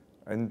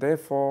 And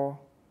therefore,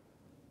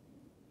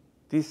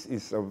 this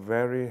is a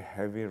very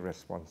heavy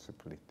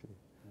responsibility.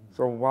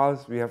 So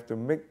whilst we have to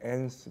make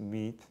ends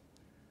meet,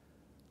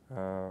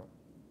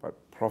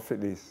 but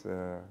profit is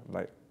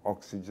like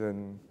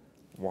oxygen,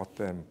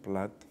 water and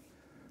blood,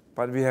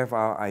 but we have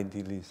our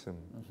idealism.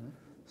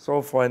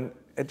 So for an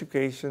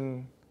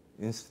education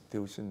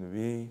institution,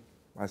 we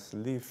must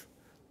live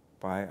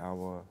by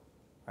our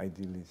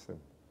idealism.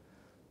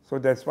 So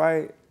that's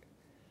why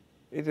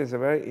it is a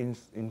very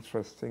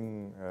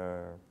interesting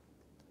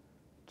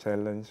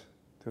challenge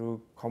to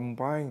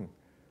combine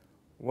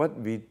what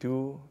we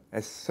do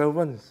as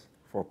servants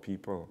for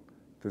people,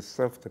 to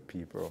serve the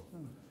people,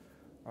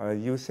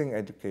 using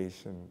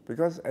education.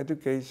 Because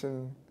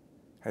education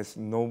has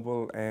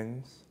noble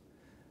ends,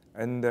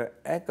 and the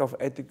act of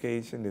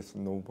education is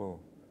noble.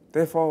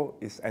 Therefore,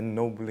 it's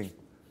ennobling.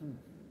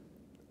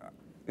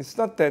 It's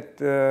not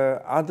that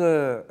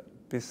other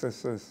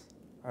businesses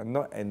are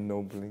not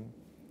ennobling,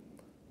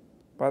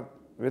 but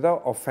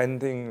without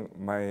offending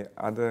my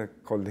other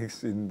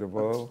colleagues in the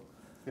world,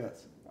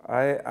 Yes.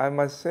 I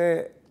must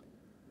say,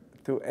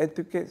 to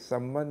educate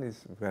someone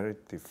is very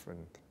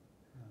different.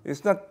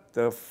 It's not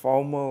the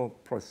formal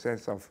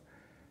process of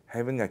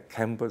having a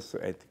campus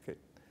to educate.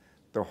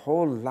 The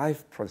whole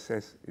life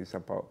process is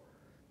about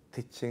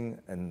teaching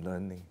and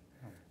learning.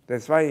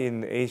 That's why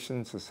in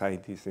Asian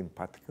societies in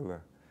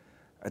particular,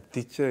 a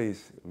teacher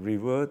is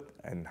revered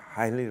and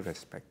highly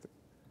respected.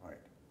 Right.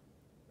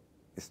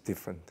 It's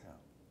different. Yeah.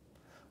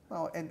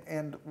 Well,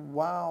 and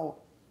while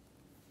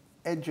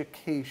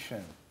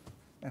education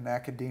and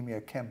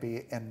academia can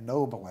be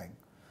ennobling,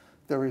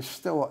 there is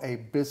still a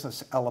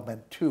business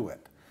element to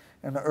it.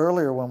 And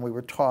earlier when we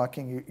were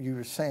talking, you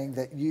were saying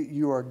that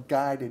you are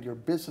guided, your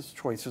business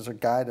choices are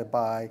guided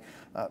by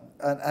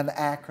an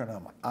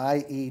acronym,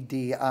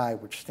 IEDI,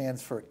 which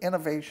stands for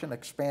Innovation,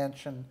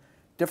 Expansion,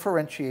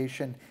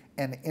 Differentiation,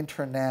 and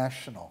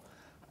International.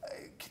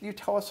 Can you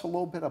tell us a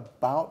little bit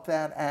about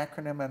that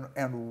acronym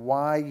and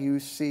why you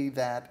see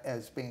that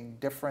as being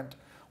different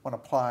when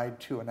applied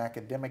to an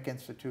academic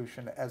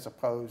institution as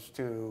opposed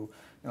to,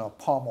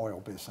 palm oil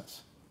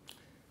business?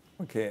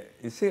 Okay,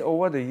 you see,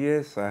 over the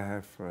years I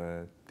have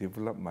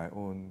developed my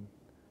own,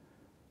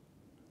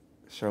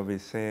 shall we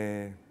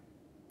say,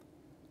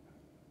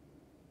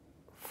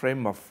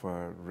 frame of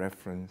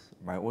reference,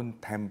 my own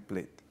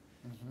template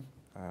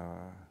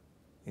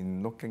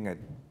in looking at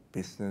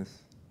business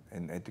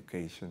and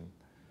education.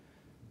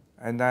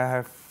 And I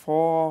have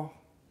 4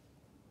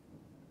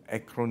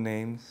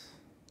 acronyms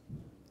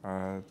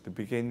to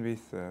begin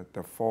with,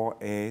 the 4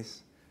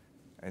 A's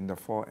and the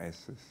 4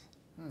 S's.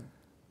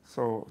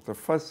 So the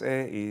first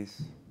A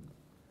is,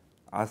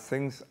 are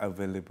things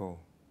available?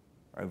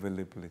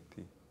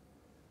 Availability.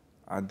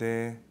 Are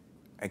they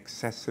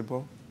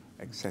accessible?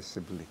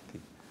 Accessibility.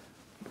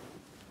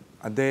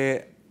 Are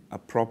they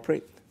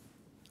appropriate?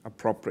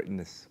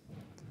 Appropriateness.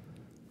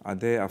 Are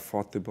they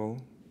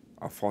affordable?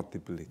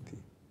 Affordability.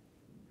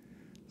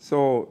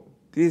 So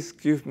this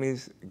gives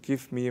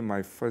me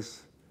my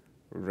first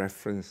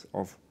reference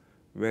of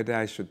whether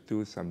I should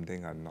do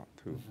something or not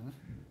to.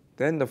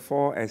 Then the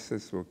 4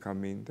 S's will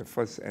come in. The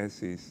first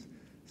S is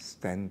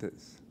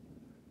standards.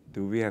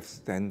 Do we have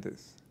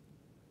standards?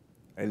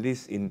 At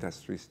least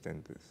industry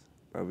standards.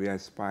 But we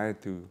aspire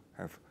to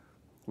have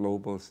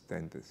global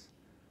standards.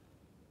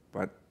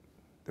 But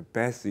the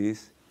best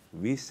is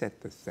we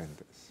set the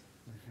standards.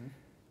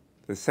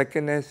 The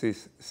second S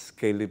is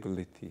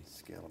scalability.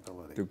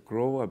 Scalability. To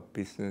grow a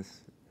business,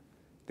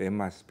 there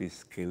must be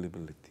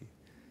scalability.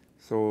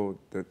 So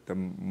the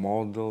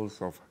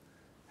models of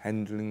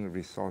handling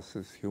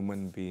resources,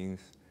 human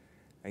beings,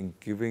 and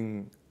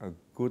giving a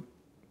good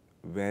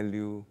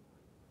value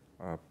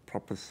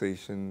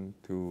proposition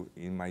to,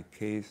 in my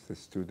case, the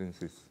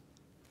students is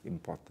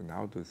important.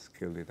 How to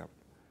scale it up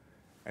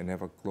and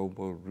have a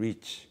global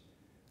reach,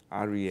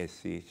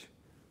 R-E-S-H,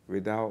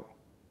 without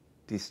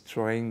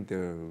destroying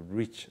the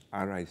rich,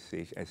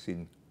 R-I-C-H, as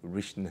in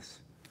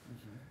richness.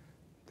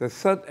 The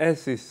third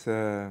S is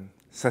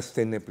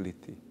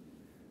sustainability.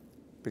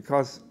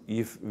 Because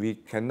if we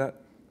cannot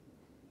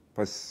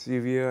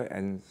persevere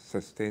and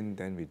sustain,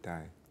 then we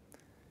die.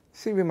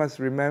 See, we must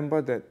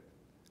remember that,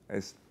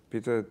 as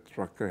Peter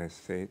Drucker has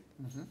said,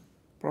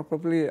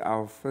 probably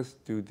our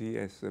first duty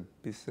as a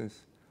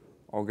business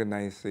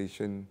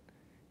organization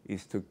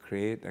is to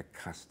create a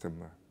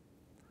customer.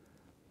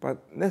 But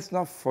let's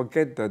not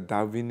forget the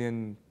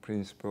Darwinian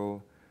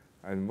principle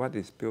and what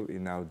is built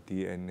in our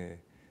DNA,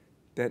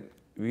 that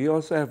we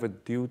also have a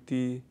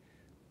duty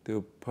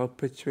to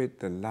perpetuate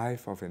the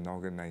life of an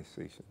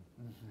organization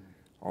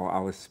or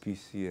our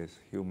species as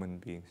human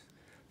beings.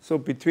 So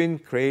between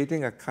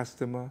creating a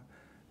customer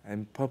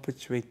and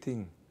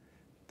perpetuating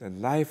the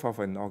life of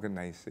an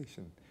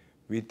organization,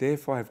 we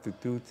therefore have to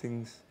do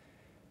things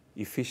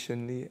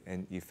efficiently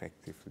and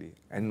effectively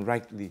and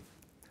rightly.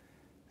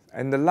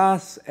 And the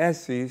last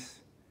S is,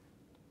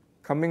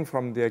 coming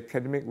from the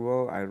academic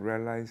world, I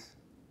realized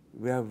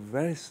we are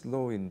very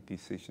slow in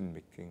decision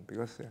making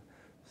because there are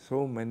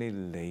so many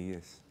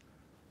layers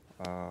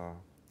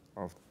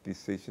of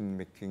decision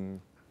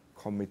making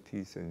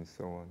committees and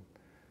so on.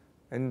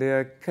 And the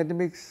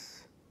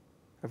academics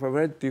have a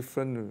very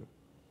different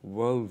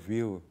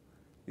worldview.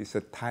 It's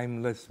a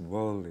timeless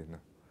world,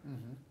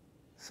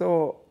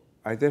 So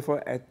I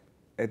therefore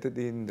added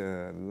in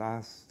the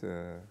last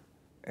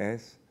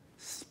S,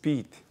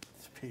 speed.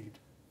 Speed.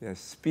 Yeah,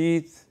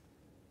 speed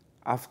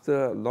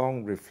after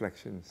long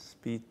reflection,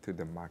 speed to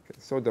the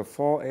market. So the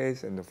 4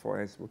 A's and the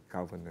 4 S will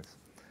govern us.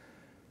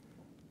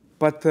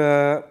 But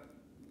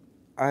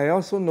I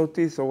also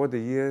noticed over the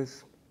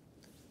years,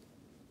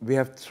 we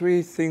have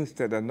 3 things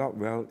that are not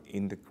well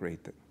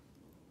integrated.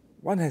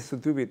 One has to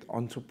do with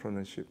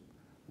entrepreneurship,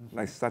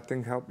 like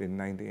Starting Help in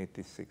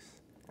 1986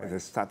 as a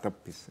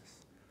startup business.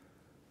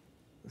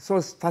 So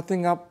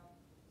starting up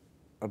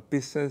a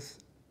business,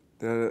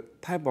 the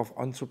type of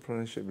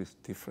entrepreneurship is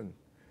different.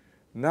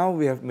 Now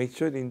we have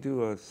matured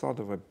into a sort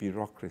of a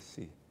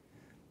bureaucracy.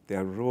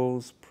 There are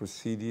rules,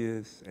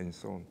 procedures, and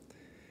so on.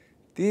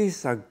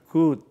 These are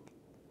good,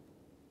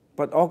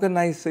 but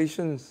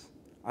organizations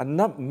are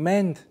not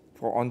meant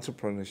for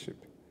entrepreneurship.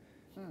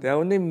 They're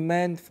only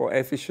meant for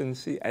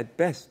efficiency at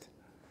best.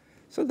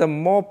 So the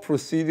more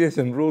procedures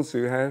and rules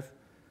you have,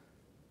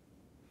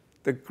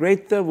 the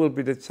greater will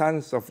be the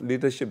chance of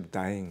leadership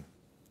dying.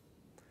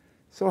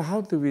 So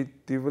how do we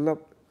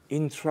develop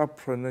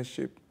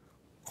intrapreneurship,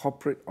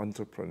 corporate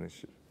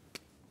entrepreneurship?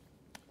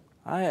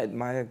 I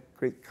admire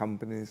great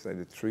companies like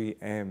the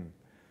 3M,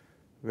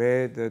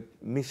 where the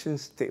mission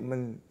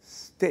statement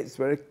states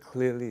very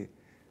clearly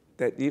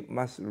that it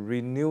must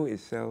renew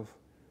itself,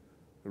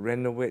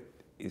 renovate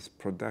its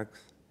products,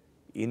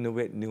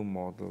 innovate new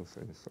models,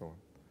 and so on.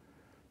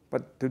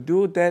 But to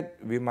do that,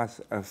 we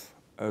must have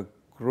a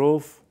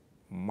growth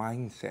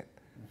mindset,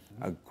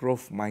 a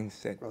growth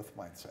mindset. Growth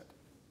mindset.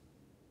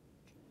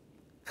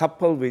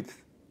 Coupled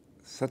with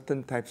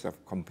certain types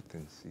of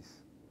competencies.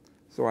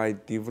 So I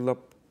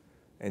developed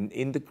an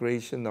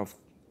integration of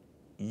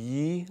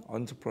E,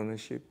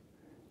 entrepreneurship,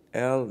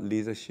 L,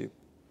 leadership,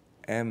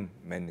 M,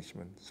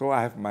 management. So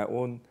I have my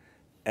own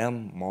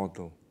M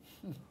model.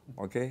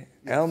 Okay?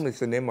 Yes. ELM is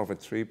the name of a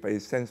tree, but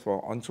it stands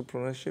for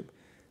entrepreneurship,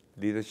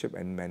 leadership,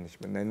 and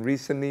management. And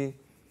recently,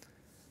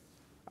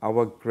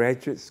 our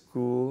graduate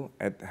school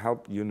at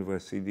Help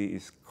University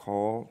is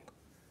called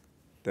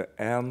the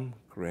ELM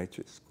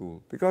Graduate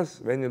School. Because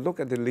when you look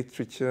at the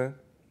literature,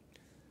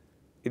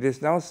 it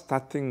is now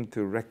starting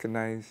to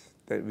recognize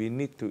that we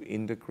need to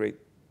integrate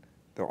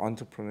the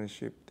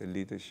entrepreneurship, the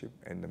leadership,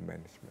 and the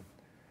management.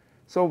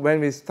 So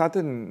when we started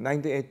in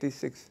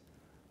 1986,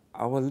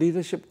 our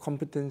leadership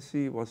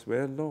competency was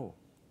very low.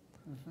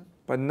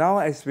 But now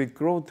as we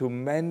grow to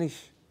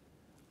manage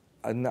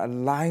an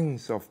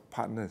alliance of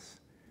partners,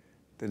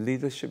 the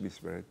leadership is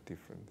very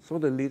different. So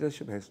the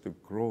leadership has to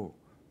grow,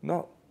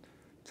 not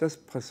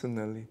just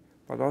personally,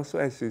 but also,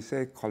 as you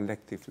say,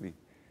 collectively.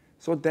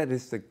 So that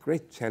is the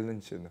great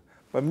challenge.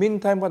 But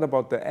meantime, what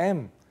about the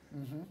M?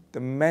 The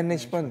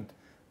management.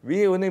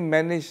 We only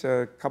managed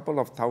a couple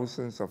of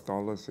thousands of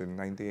dollars in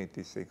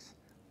 1986,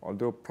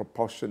 although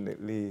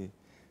proportionately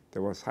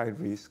there was high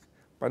risk.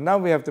 But now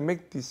we have to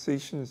make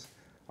decisions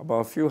about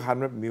a few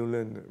 $100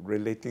 million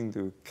relating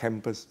to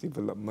campus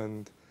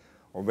development,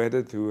 or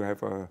whether to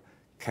have a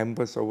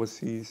campus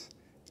overseas,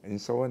 and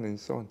so on and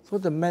so on. So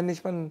the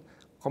management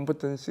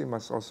competency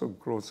must also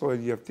grow. So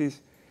you have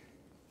this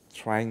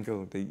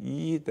triangle, the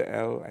E, the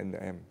L, and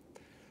the M.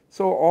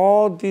 So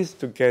all these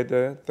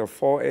together, the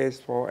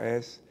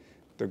 4S,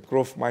 the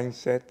growth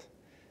mindset,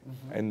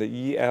 and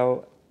the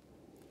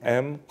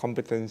ELM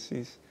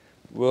competencies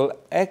will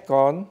act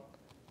on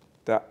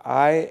the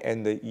I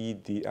and the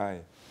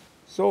EDI.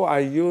 So I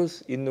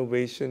use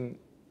innovation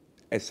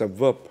as a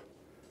verb,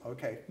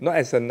 not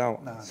as a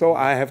noun. So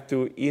I have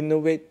to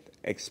innovate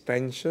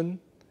expansion,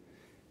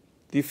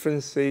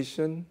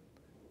 differentiation,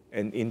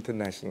 and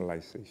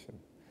internationalization.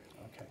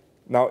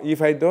 Now,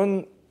 if I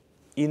don't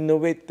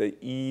innovate the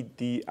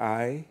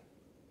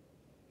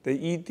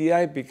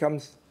EDI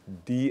becomes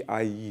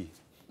DIE.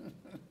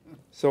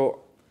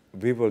 So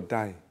we will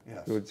die.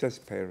 Yes. We will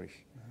just perish.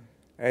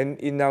 And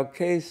in our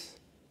case,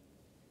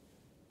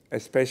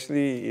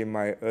 especially in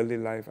my early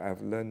life,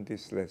 I've learned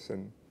this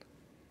lesson.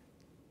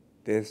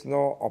 There's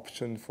no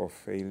option for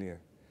failure.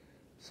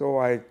 So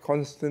I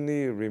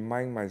constantly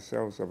remind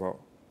myself about,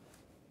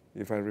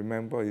 if I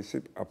remember, is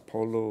it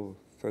Apollo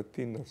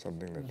 13 or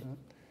something like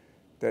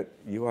that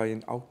you are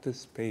in outer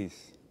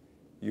space.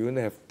 You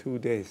only have 2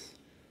 days,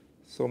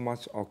 so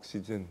much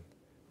oxygen,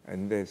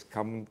 and there's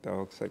carbon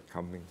dioxide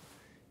coming.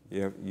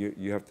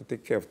 You have to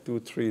take care of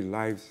 2-3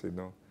 lives,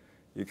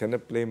 You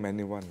cannot blame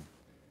anyone.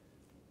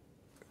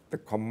 The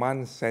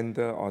command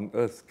center on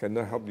Earth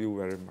cannot help you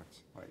very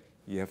much. Right.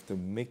 You have to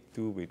make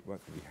do with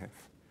what we have.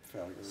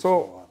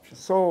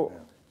 So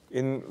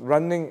in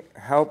running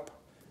Help,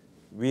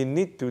 we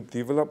need to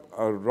develop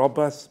a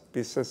robust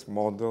business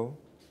model,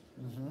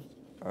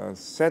 a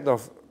set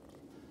of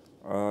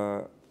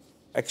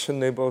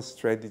actionable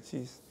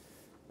strategies,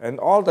 and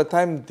all the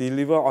time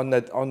deliver on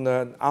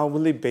an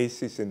hourly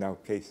basis in our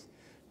case.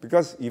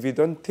 Because if you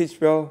don't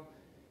teach well,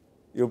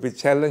 you'll be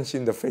challenged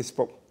in the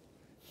Facebook.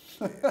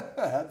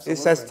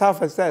 It's as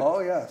tough as that. Oh,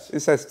 yes.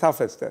 It's as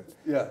tough as that.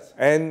 Yes.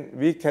 And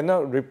we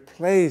cannot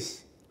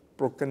replace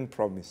broken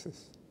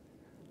promises.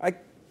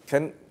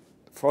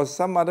 For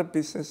some other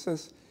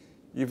businesses,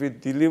 if you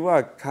deliver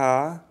a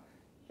car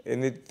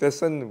and it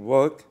doesn't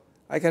work,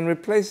 I can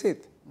replace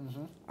it.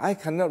 I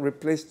cannot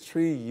replace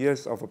 3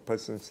 years of a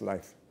person's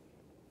life.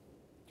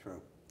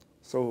 True.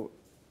 So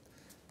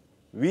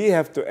we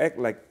have to act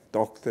like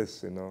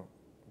doctors,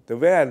 The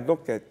way I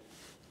look at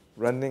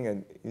running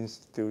an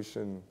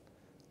institution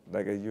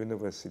like a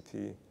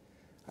university,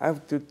 I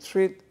have to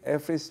treat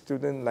every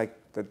student like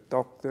the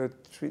doctor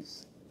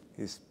treats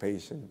his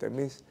patient. That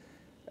means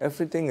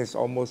everything is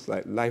almost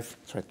like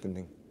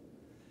life-threatening.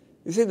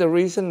 You see, the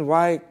reason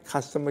why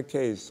customer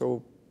care is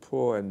so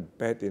poor and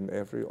bad in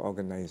every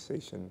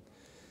organization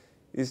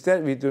is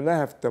that we do not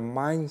have the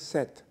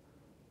mindset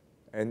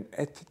and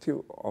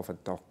attitude of a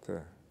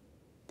doctor,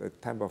 the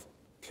type of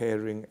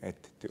caring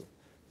attitude.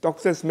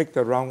 Doctors make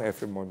the round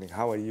every morning.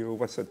 How are you?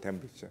 What's the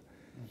temperature?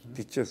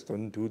 Teachers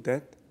don't do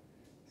that.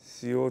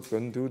 CEOs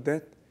don't do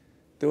that.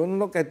 They don't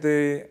look at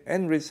the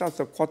end results,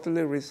 the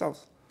quarterly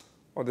results.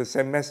 or the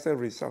semester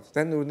results,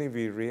 then only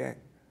we react.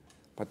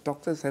 But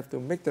doctors have to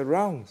make the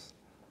rounds,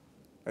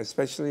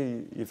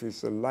 especially if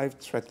it's a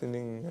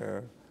life-threatening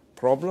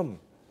problem.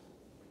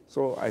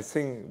 So I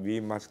think we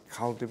must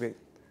cultivate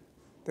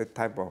that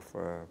type of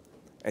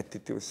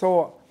attitude.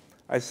 So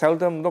I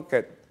seldom look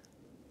at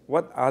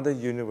what other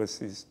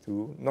universities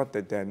do, not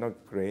that they're not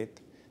great.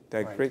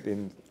 They're Right. great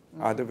in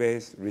other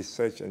ways,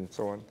 research and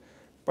so on.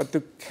 But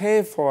to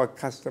care for a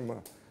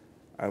customer,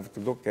 I have to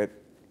look at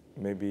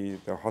maybe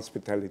the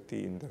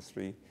hospitality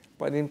industry,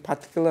 but in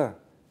particular,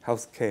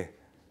 healthcare.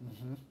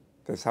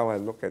 That's how I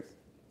look at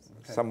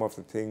some of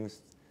the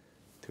things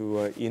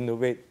to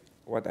innovate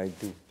what I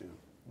do.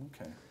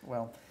 Okay,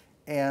 well,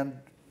 and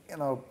you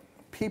know,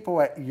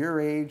 people at your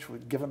age,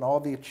 given all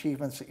the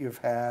achievements that you've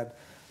had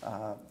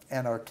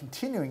and are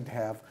continuing to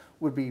have,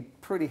 would be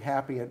pretty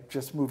happy at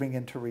just moving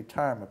into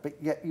retirement, but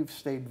yet you've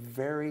stayed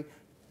very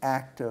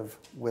active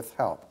with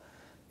help.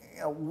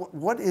 You know,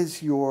 what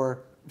is your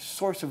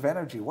source of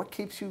energy? What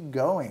keeps you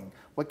going?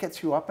 What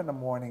gets you up in the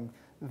morning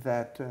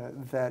that,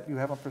 that you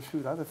haven't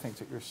pursued other things,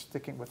 that you're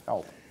sticking with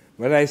help?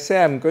 When I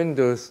say I'm going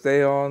to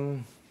stay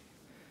on,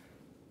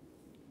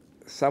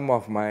 some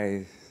of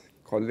my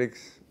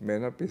colleagues may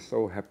not be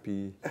so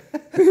happy.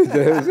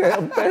 They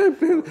say,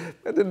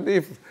 better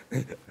leave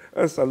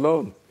us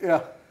alone.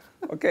 Yeah.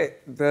 Okay,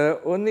 the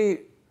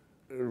only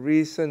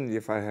reason,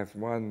 if I have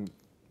one,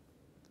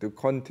 to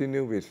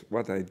continue with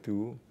what I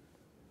do,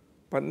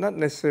 but not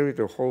necessarily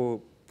to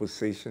hold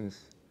positions,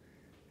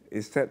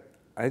 is that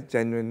I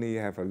genuinely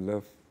have a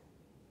love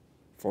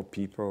for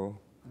people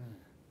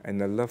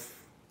and a love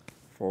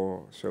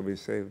for, shall we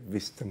say,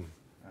 wisdom.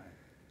 Right.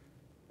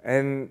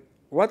 And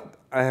what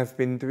I have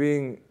been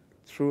doing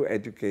through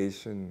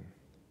education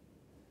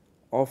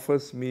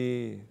offers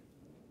me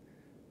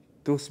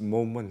those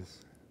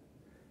moments.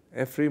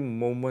 Every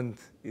moment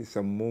is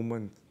a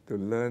moment to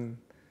learn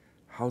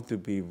how to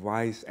be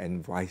wise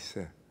and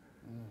wiser.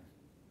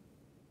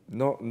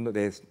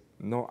 There's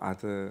no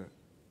other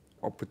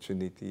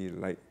opportunity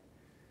like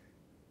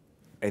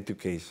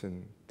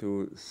education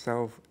to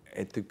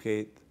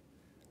self-educate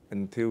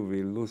until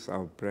we lose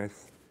our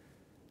breath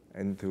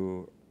and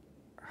to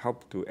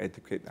help to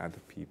educate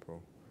other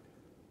people.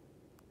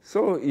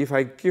 So if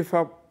I give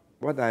up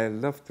what I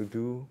love to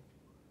do,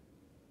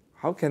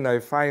 how can I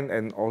find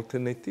an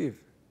alternative?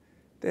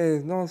 There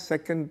is no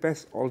second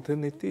best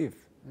alternative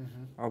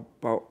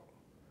about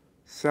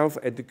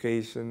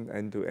self-education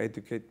and to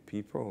educate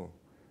people.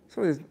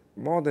 So it's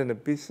more than a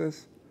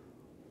business,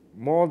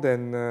 more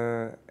than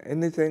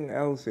anything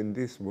else in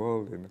this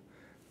world. You know.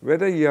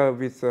 Whether you're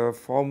with a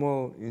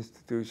formal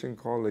institution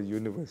called a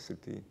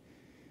university,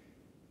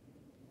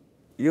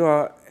 you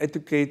are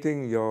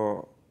educating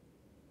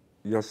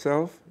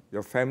yourself,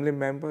 your family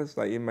members.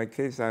 Like in my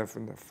case, I have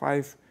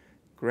 5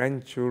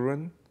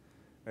 grandchildren,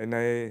 and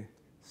I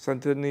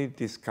suddenly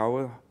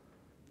discover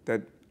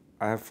that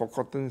I have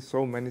forgotten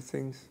so many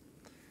things.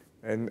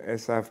 And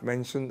as I've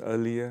mentioned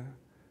earlier,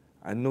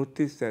 I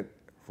noticed that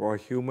for a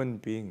human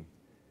being,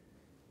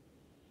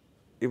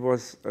 it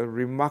was a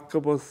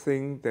remarkable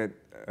thing that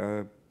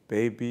a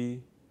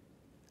baby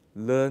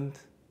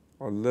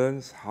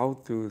learns how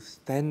to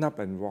stand up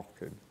and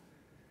walk.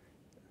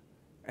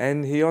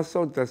 And he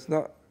also does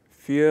not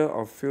fear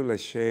or feel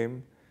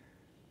ashamed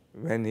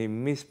when he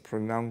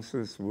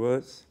mispronounces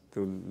words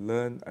to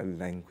learn a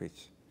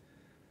language.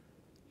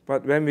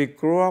 But when we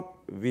grow up,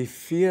 we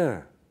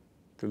fear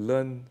to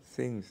learn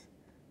things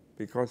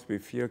because we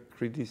fear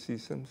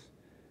criticisms,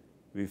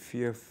 we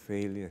fear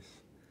failures.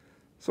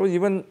 So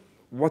even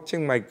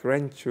watching my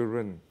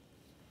grandchildren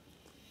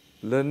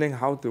learning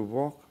how to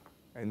walk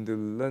and to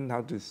learn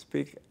how to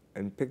speak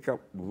and pick up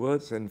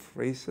words and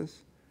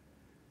phrases,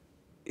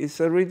 it's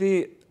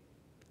already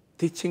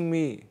teaching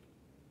me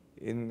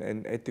in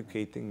an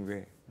educating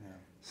way. Yeah.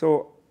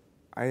 So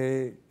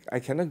I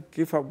cannot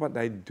give up what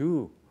I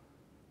do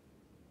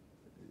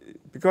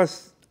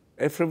because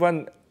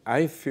everyone,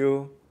 I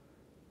feel,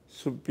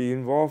 should be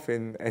involved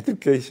in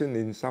education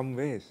in some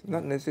ways,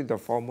 not necessarily the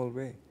formal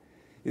way.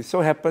 It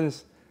so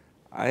happens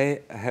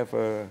I have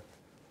a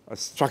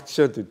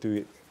structure to do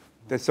it.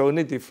 That's the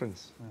only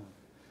difference.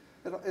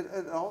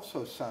 It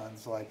also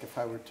sounds like, if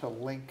I were to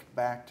link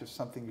back to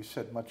something you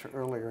said much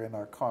earlier in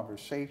our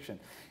conversation,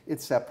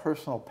 it's that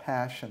personal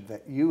passion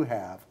that you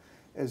have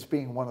as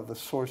being one of the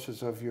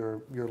sources of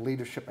your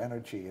leadership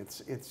energy.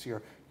 It's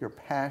your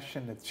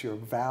passion, it's your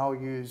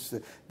values,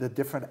 the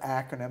different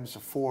acronyms, the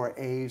 4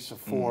 A's, the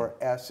 4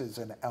 S's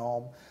in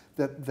ELM,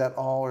 that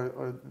all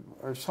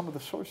are some of the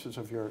sources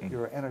of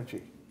your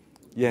energy.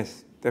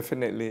 Yes,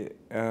 definitely.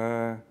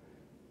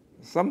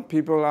 Some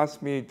people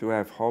ask me to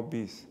have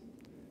hobbies.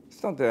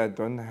 It's not that I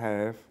don't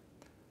have,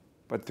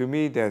 but to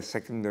me they're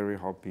secondary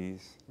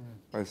hobbies.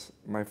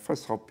 My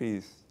first hobby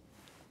is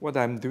what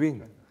I'm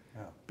doing.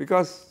 Yeah.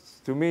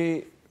 Because to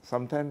me,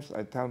 sometimes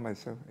I tell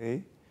myself,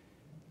 hey,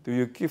 do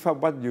you give up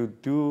what you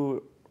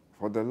do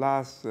for the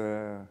last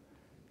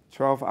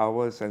 12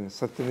 hours and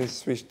suddenly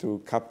switch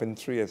to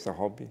carpentry as a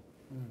hobby?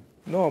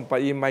 No,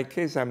 but in my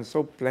case, I'm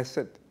so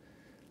blessed.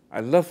 I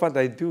love what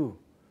I do.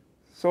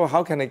 So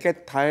how can I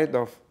get tired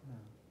of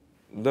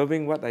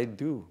loving what I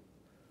do?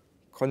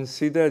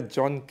 Consider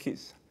John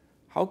Keats.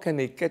 How can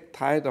he get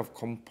tired of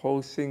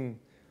composing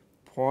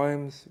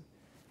poems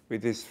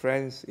with his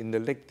friends in the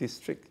Lake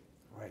District?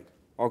 Right.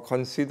 Or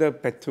consider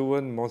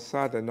Beethoven,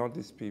 Mozart, and all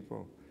these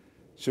people.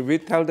 Should we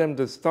tell them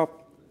to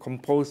stop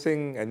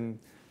composing and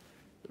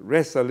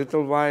rest a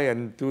little while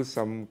and do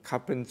some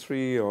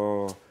carpentry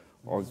or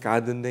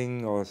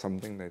gardening or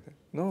something like that?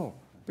 No,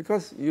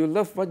 because you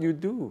love what you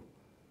do.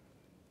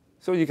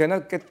 So you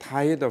cannot get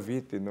tired of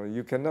it,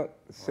 You cannot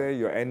say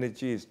your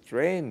energy is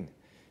drained.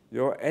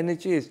 Your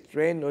energy is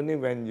drained only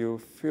when you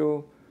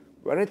feel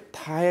very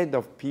tired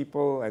of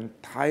people and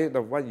tired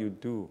of what you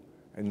do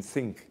and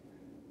think.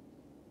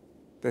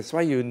 That's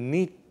why you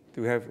need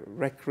to have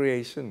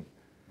recreation.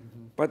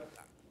 But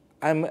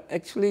I'm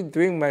actually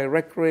doing my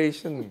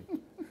recreation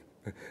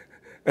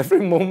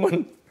every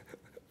moment.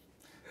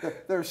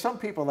 There are some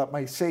people that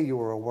might say you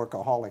were a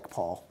workaholic,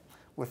 Paul,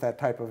 with that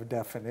type of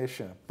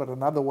definition. But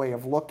another way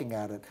of looking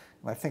at it,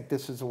 and I think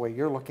this is the way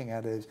you're looking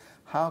at it, is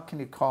how can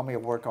you call me a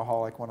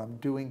workaholic when I'm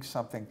doing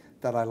something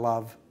that I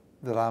love,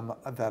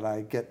 that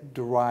I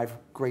derive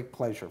great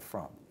pleasure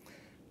from?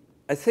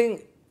 I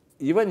think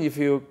even if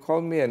you call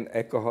me an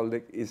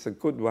alcoholic, it's a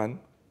good one.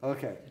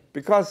 Okay.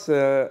 Because,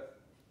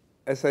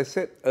 as I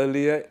said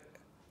earlier,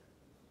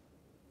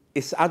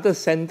 it's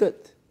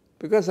other-centered.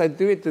 Because I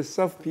do it to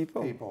serve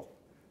people.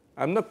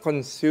 I'm not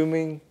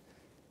consuming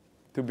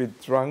to be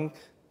drunk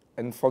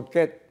and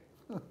forget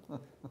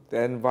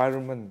the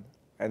environment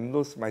and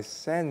lose my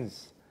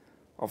sense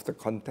of the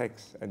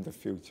context and the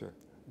future.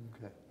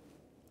 Okay.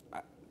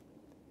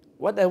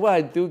 Whatever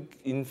I do,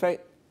 in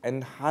fact,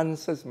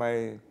 enhances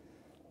my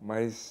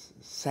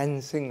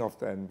sensing of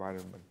the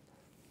environment.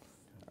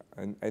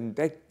 And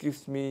that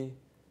gives me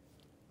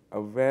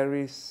a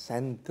very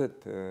centered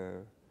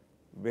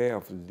way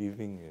of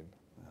living.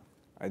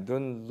 I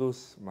don't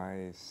lose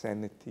my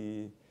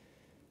sanity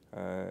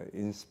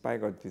in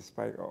spite or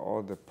despite of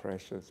all the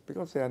pressures,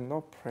 because there are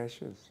no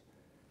pressures,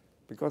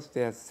 because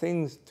there are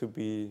things to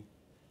be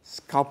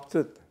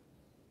sculpted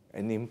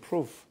and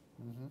improved.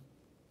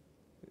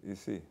 You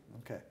see.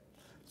 Okay.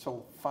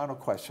 So final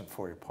question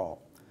for you, Paul.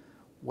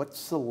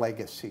 What's the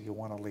legacy you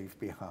want to leave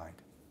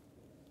behind?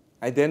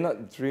 I dare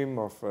not dream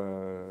of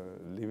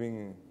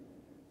living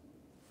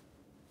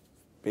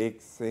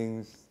big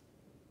things.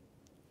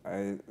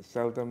 I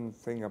seldom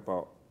think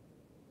about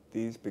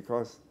these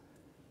because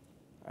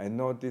I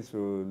know this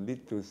will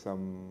lead to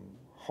some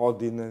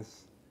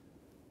haughtiness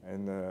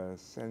and a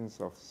sense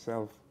of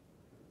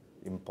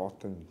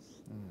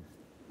self-importance.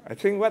 I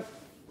think what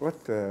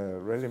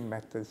really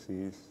matters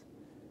is,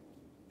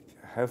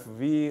 have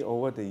we,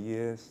 over the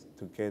years,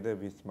 together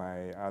with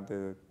my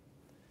other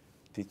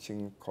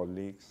teaching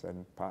colleagues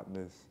and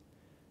partners,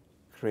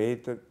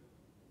 created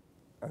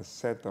a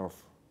set of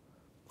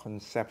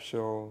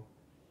conceptual,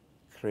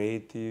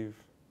 creative,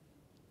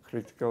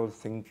 critical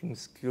thinking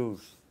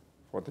skills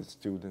for the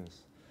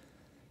students,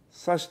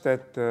 such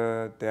that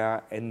they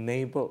are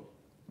enabled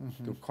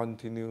to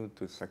continue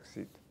to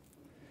succeed.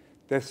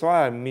 That's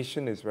why our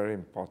mission is very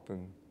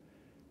important,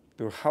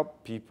 to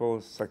help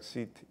people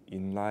succeed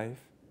in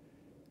life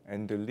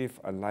and to live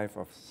a life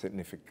of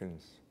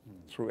significance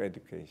through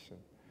education.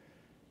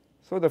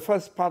 So the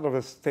first part of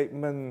the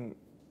statement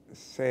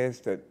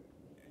says that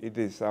it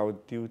is our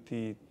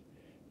duty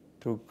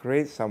to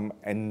create some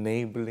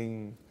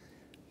enabling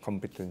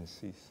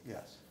competencies.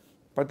 Yes.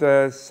 But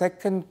the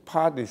second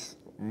part is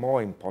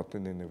more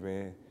important in a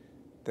way,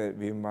 that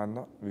we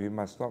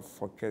must not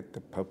forget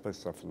the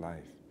purpose of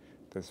life.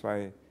 That's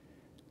why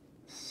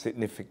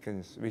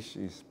significance, which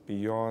is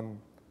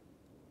beyond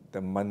the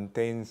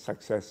mundane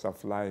success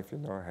of life,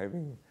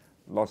 having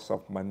lots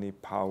of money,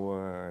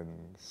 power,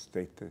 and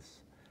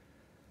status.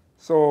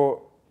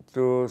 So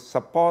to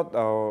support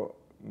our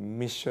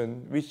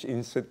mission, which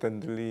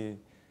incidentally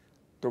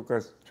took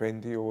us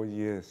 20 odd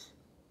years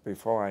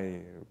before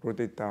I wrote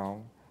it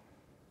down,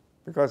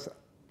 because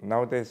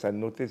nowadays I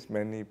notice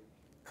many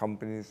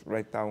companies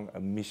write down a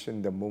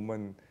mission the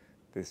moment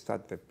they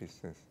start their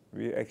business.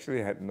 We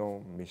actually had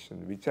no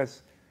mission. We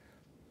just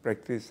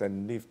practiced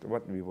and lived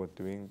what we were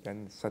doing.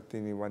 Then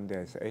suddenly one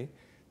day I say, hey,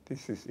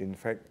 this is in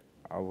fact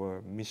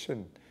our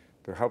mission,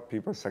 to help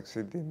people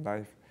succeed in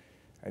life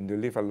and to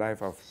live a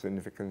life of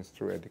significance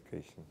through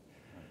education.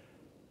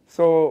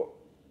 So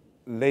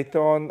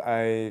later on,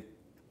 I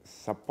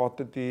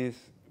supported this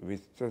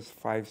with just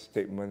 5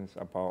 statements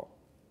about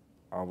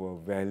our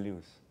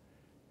values.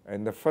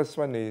 And the first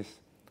one is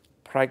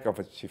pride of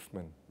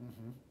achievement.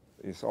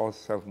 It's all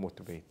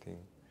self-motivating.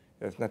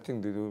 It has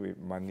nothing to do with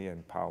money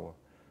and power.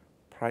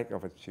 Pride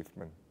of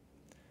achievement.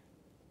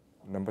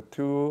 Number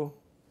 2,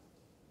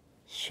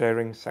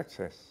 sharing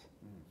success,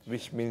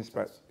 which means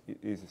that it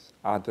is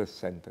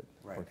other-centered.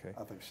 Right, okay?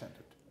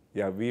 other-centered.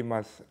 Yeah, we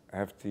must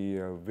have the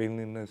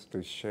willingness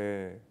to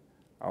share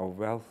our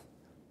wealth,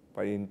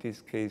 but in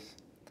this case,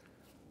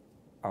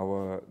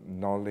 our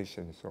knowledge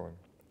and so on.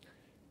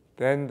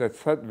 Then the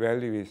third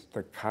value is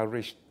the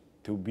courage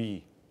to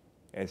be,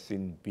 as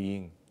in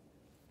being,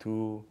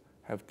 to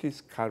have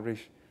this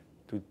courage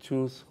to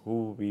choose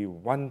who we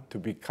want to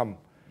become.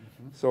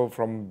 So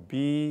from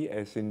be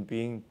as in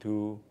being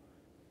to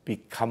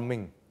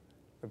becoming,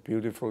 a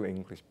beautiful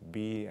English,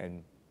 be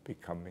and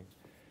becoming.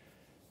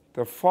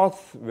 The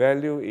fourth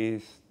value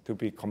is to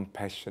be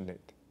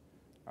compassionate.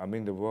 I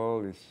mean, the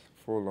world is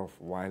full of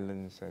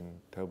violence and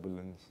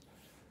turbulence.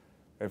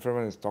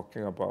 Everyone is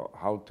talking about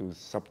how to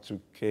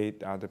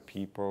subjugate other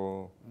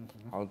people,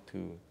 how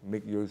to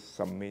make you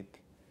submit.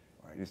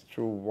 Right. It's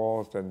through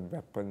wars and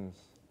weapons,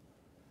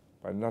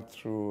 but not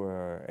through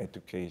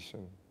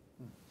education.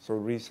 So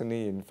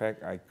recently, in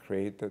fact, I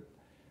created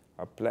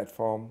a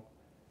platform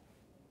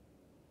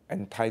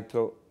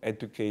entitled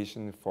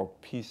Education for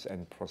Peace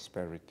and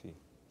Prosperity.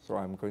 So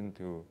I'm going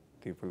to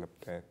develop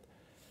that.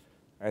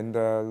 And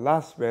the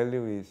last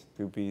value is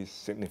to be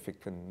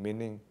significant,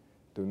 meaning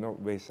do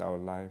not waste our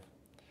life.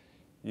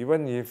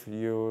 Even if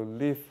you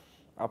live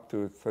up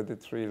to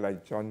 33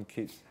 like John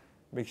Keats,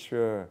 make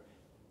sure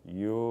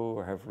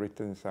you have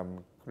written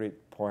some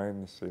great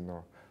poems, you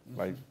know,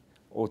 like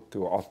Ode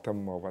to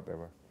Autumn or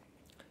whatever.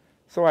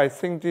 So I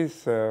think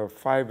these 5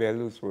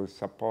 values will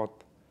support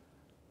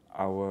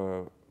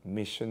our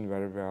mission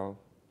very well.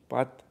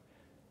 But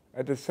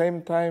at the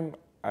same time,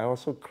 I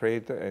also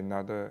created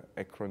another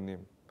acronym.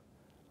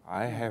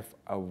 I have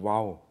a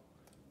vow.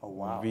 A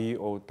vow.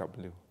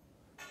 V-O-W.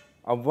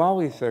 A vow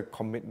is a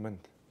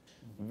commitment.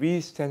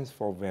 V stands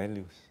for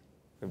values,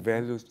 the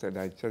values that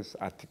I just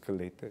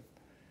articulated.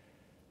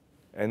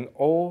 And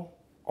O,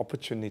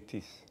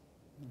 opportunities,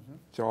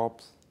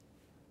 jobs,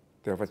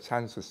 they have a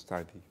chance to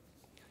study.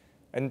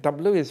 And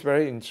W is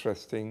very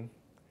interesting.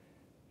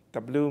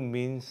 W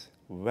means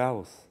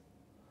wealth.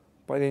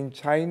 But in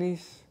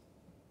Chinese,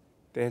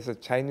 there's a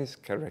Chinese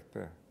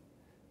character.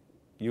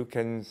 You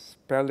can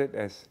spell it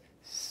as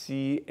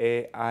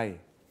C-A-I,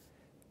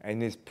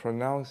 and it's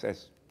pronounced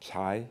as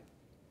Chai.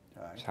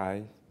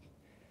 Chai.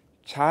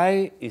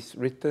 Chai is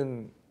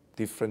written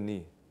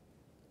differently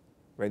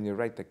when you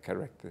write the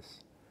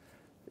characters,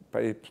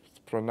 but it's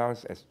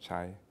pronounced as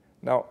Chai.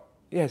 Now,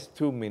 it has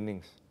 2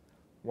 meanings.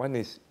 One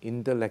is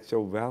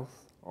intellectual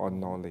wealth or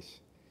knowledge.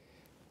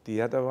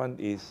 The other one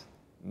is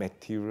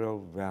material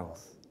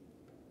wealth.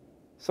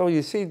 So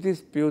you see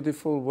this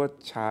beautiful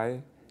word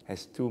Chai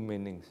has 2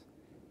 meanings.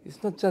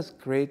 It's not just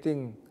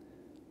creating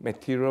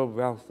material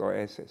wealth or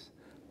assets,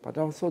 but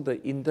also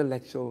the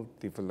intellectual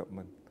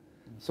development.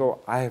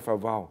 So I have a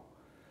vow.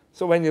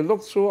 So when you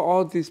look through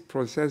all this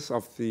process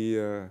of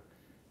the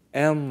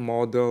ELM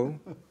model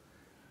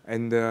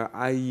and the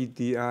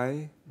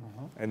IEDI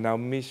and our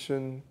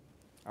mission,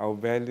 our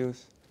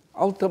values,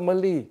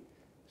 ultimately,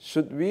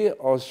 should we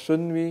or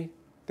shouldn't we,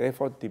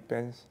 therefore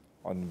depends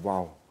on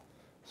vow.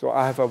 So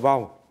I have a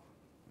vow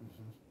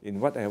in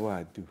whatever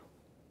I do.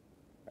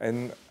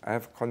 And I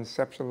have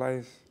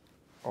conceptualized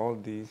all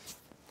these.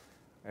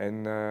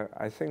 And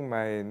I think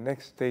my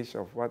next stage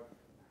of what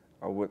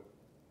I would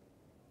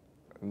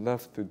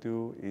love to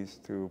do is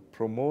to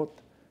promote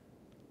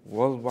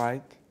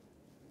worldwide,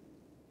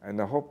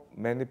 and I hope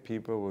many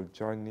people will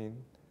join in,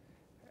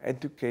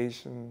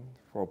 education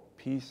for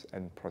peace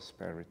and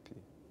prosperity.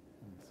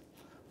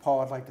 Paul,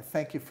 I'd like to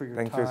thank you for your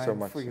time, you so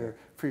much,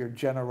 for your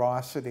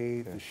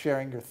generosity, the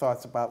sharing your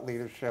thoughts about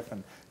leadership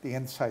and the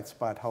insights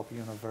about Hope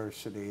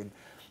University. And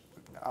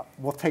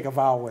we'll take a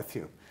vow with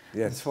you.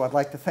 Yes. And so I'd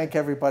like to thank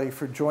everybody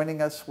for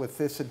joining us with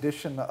this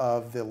edition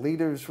of the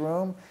Leaders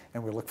Room,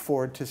 and we look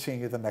forward to seeing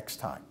you the next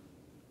time.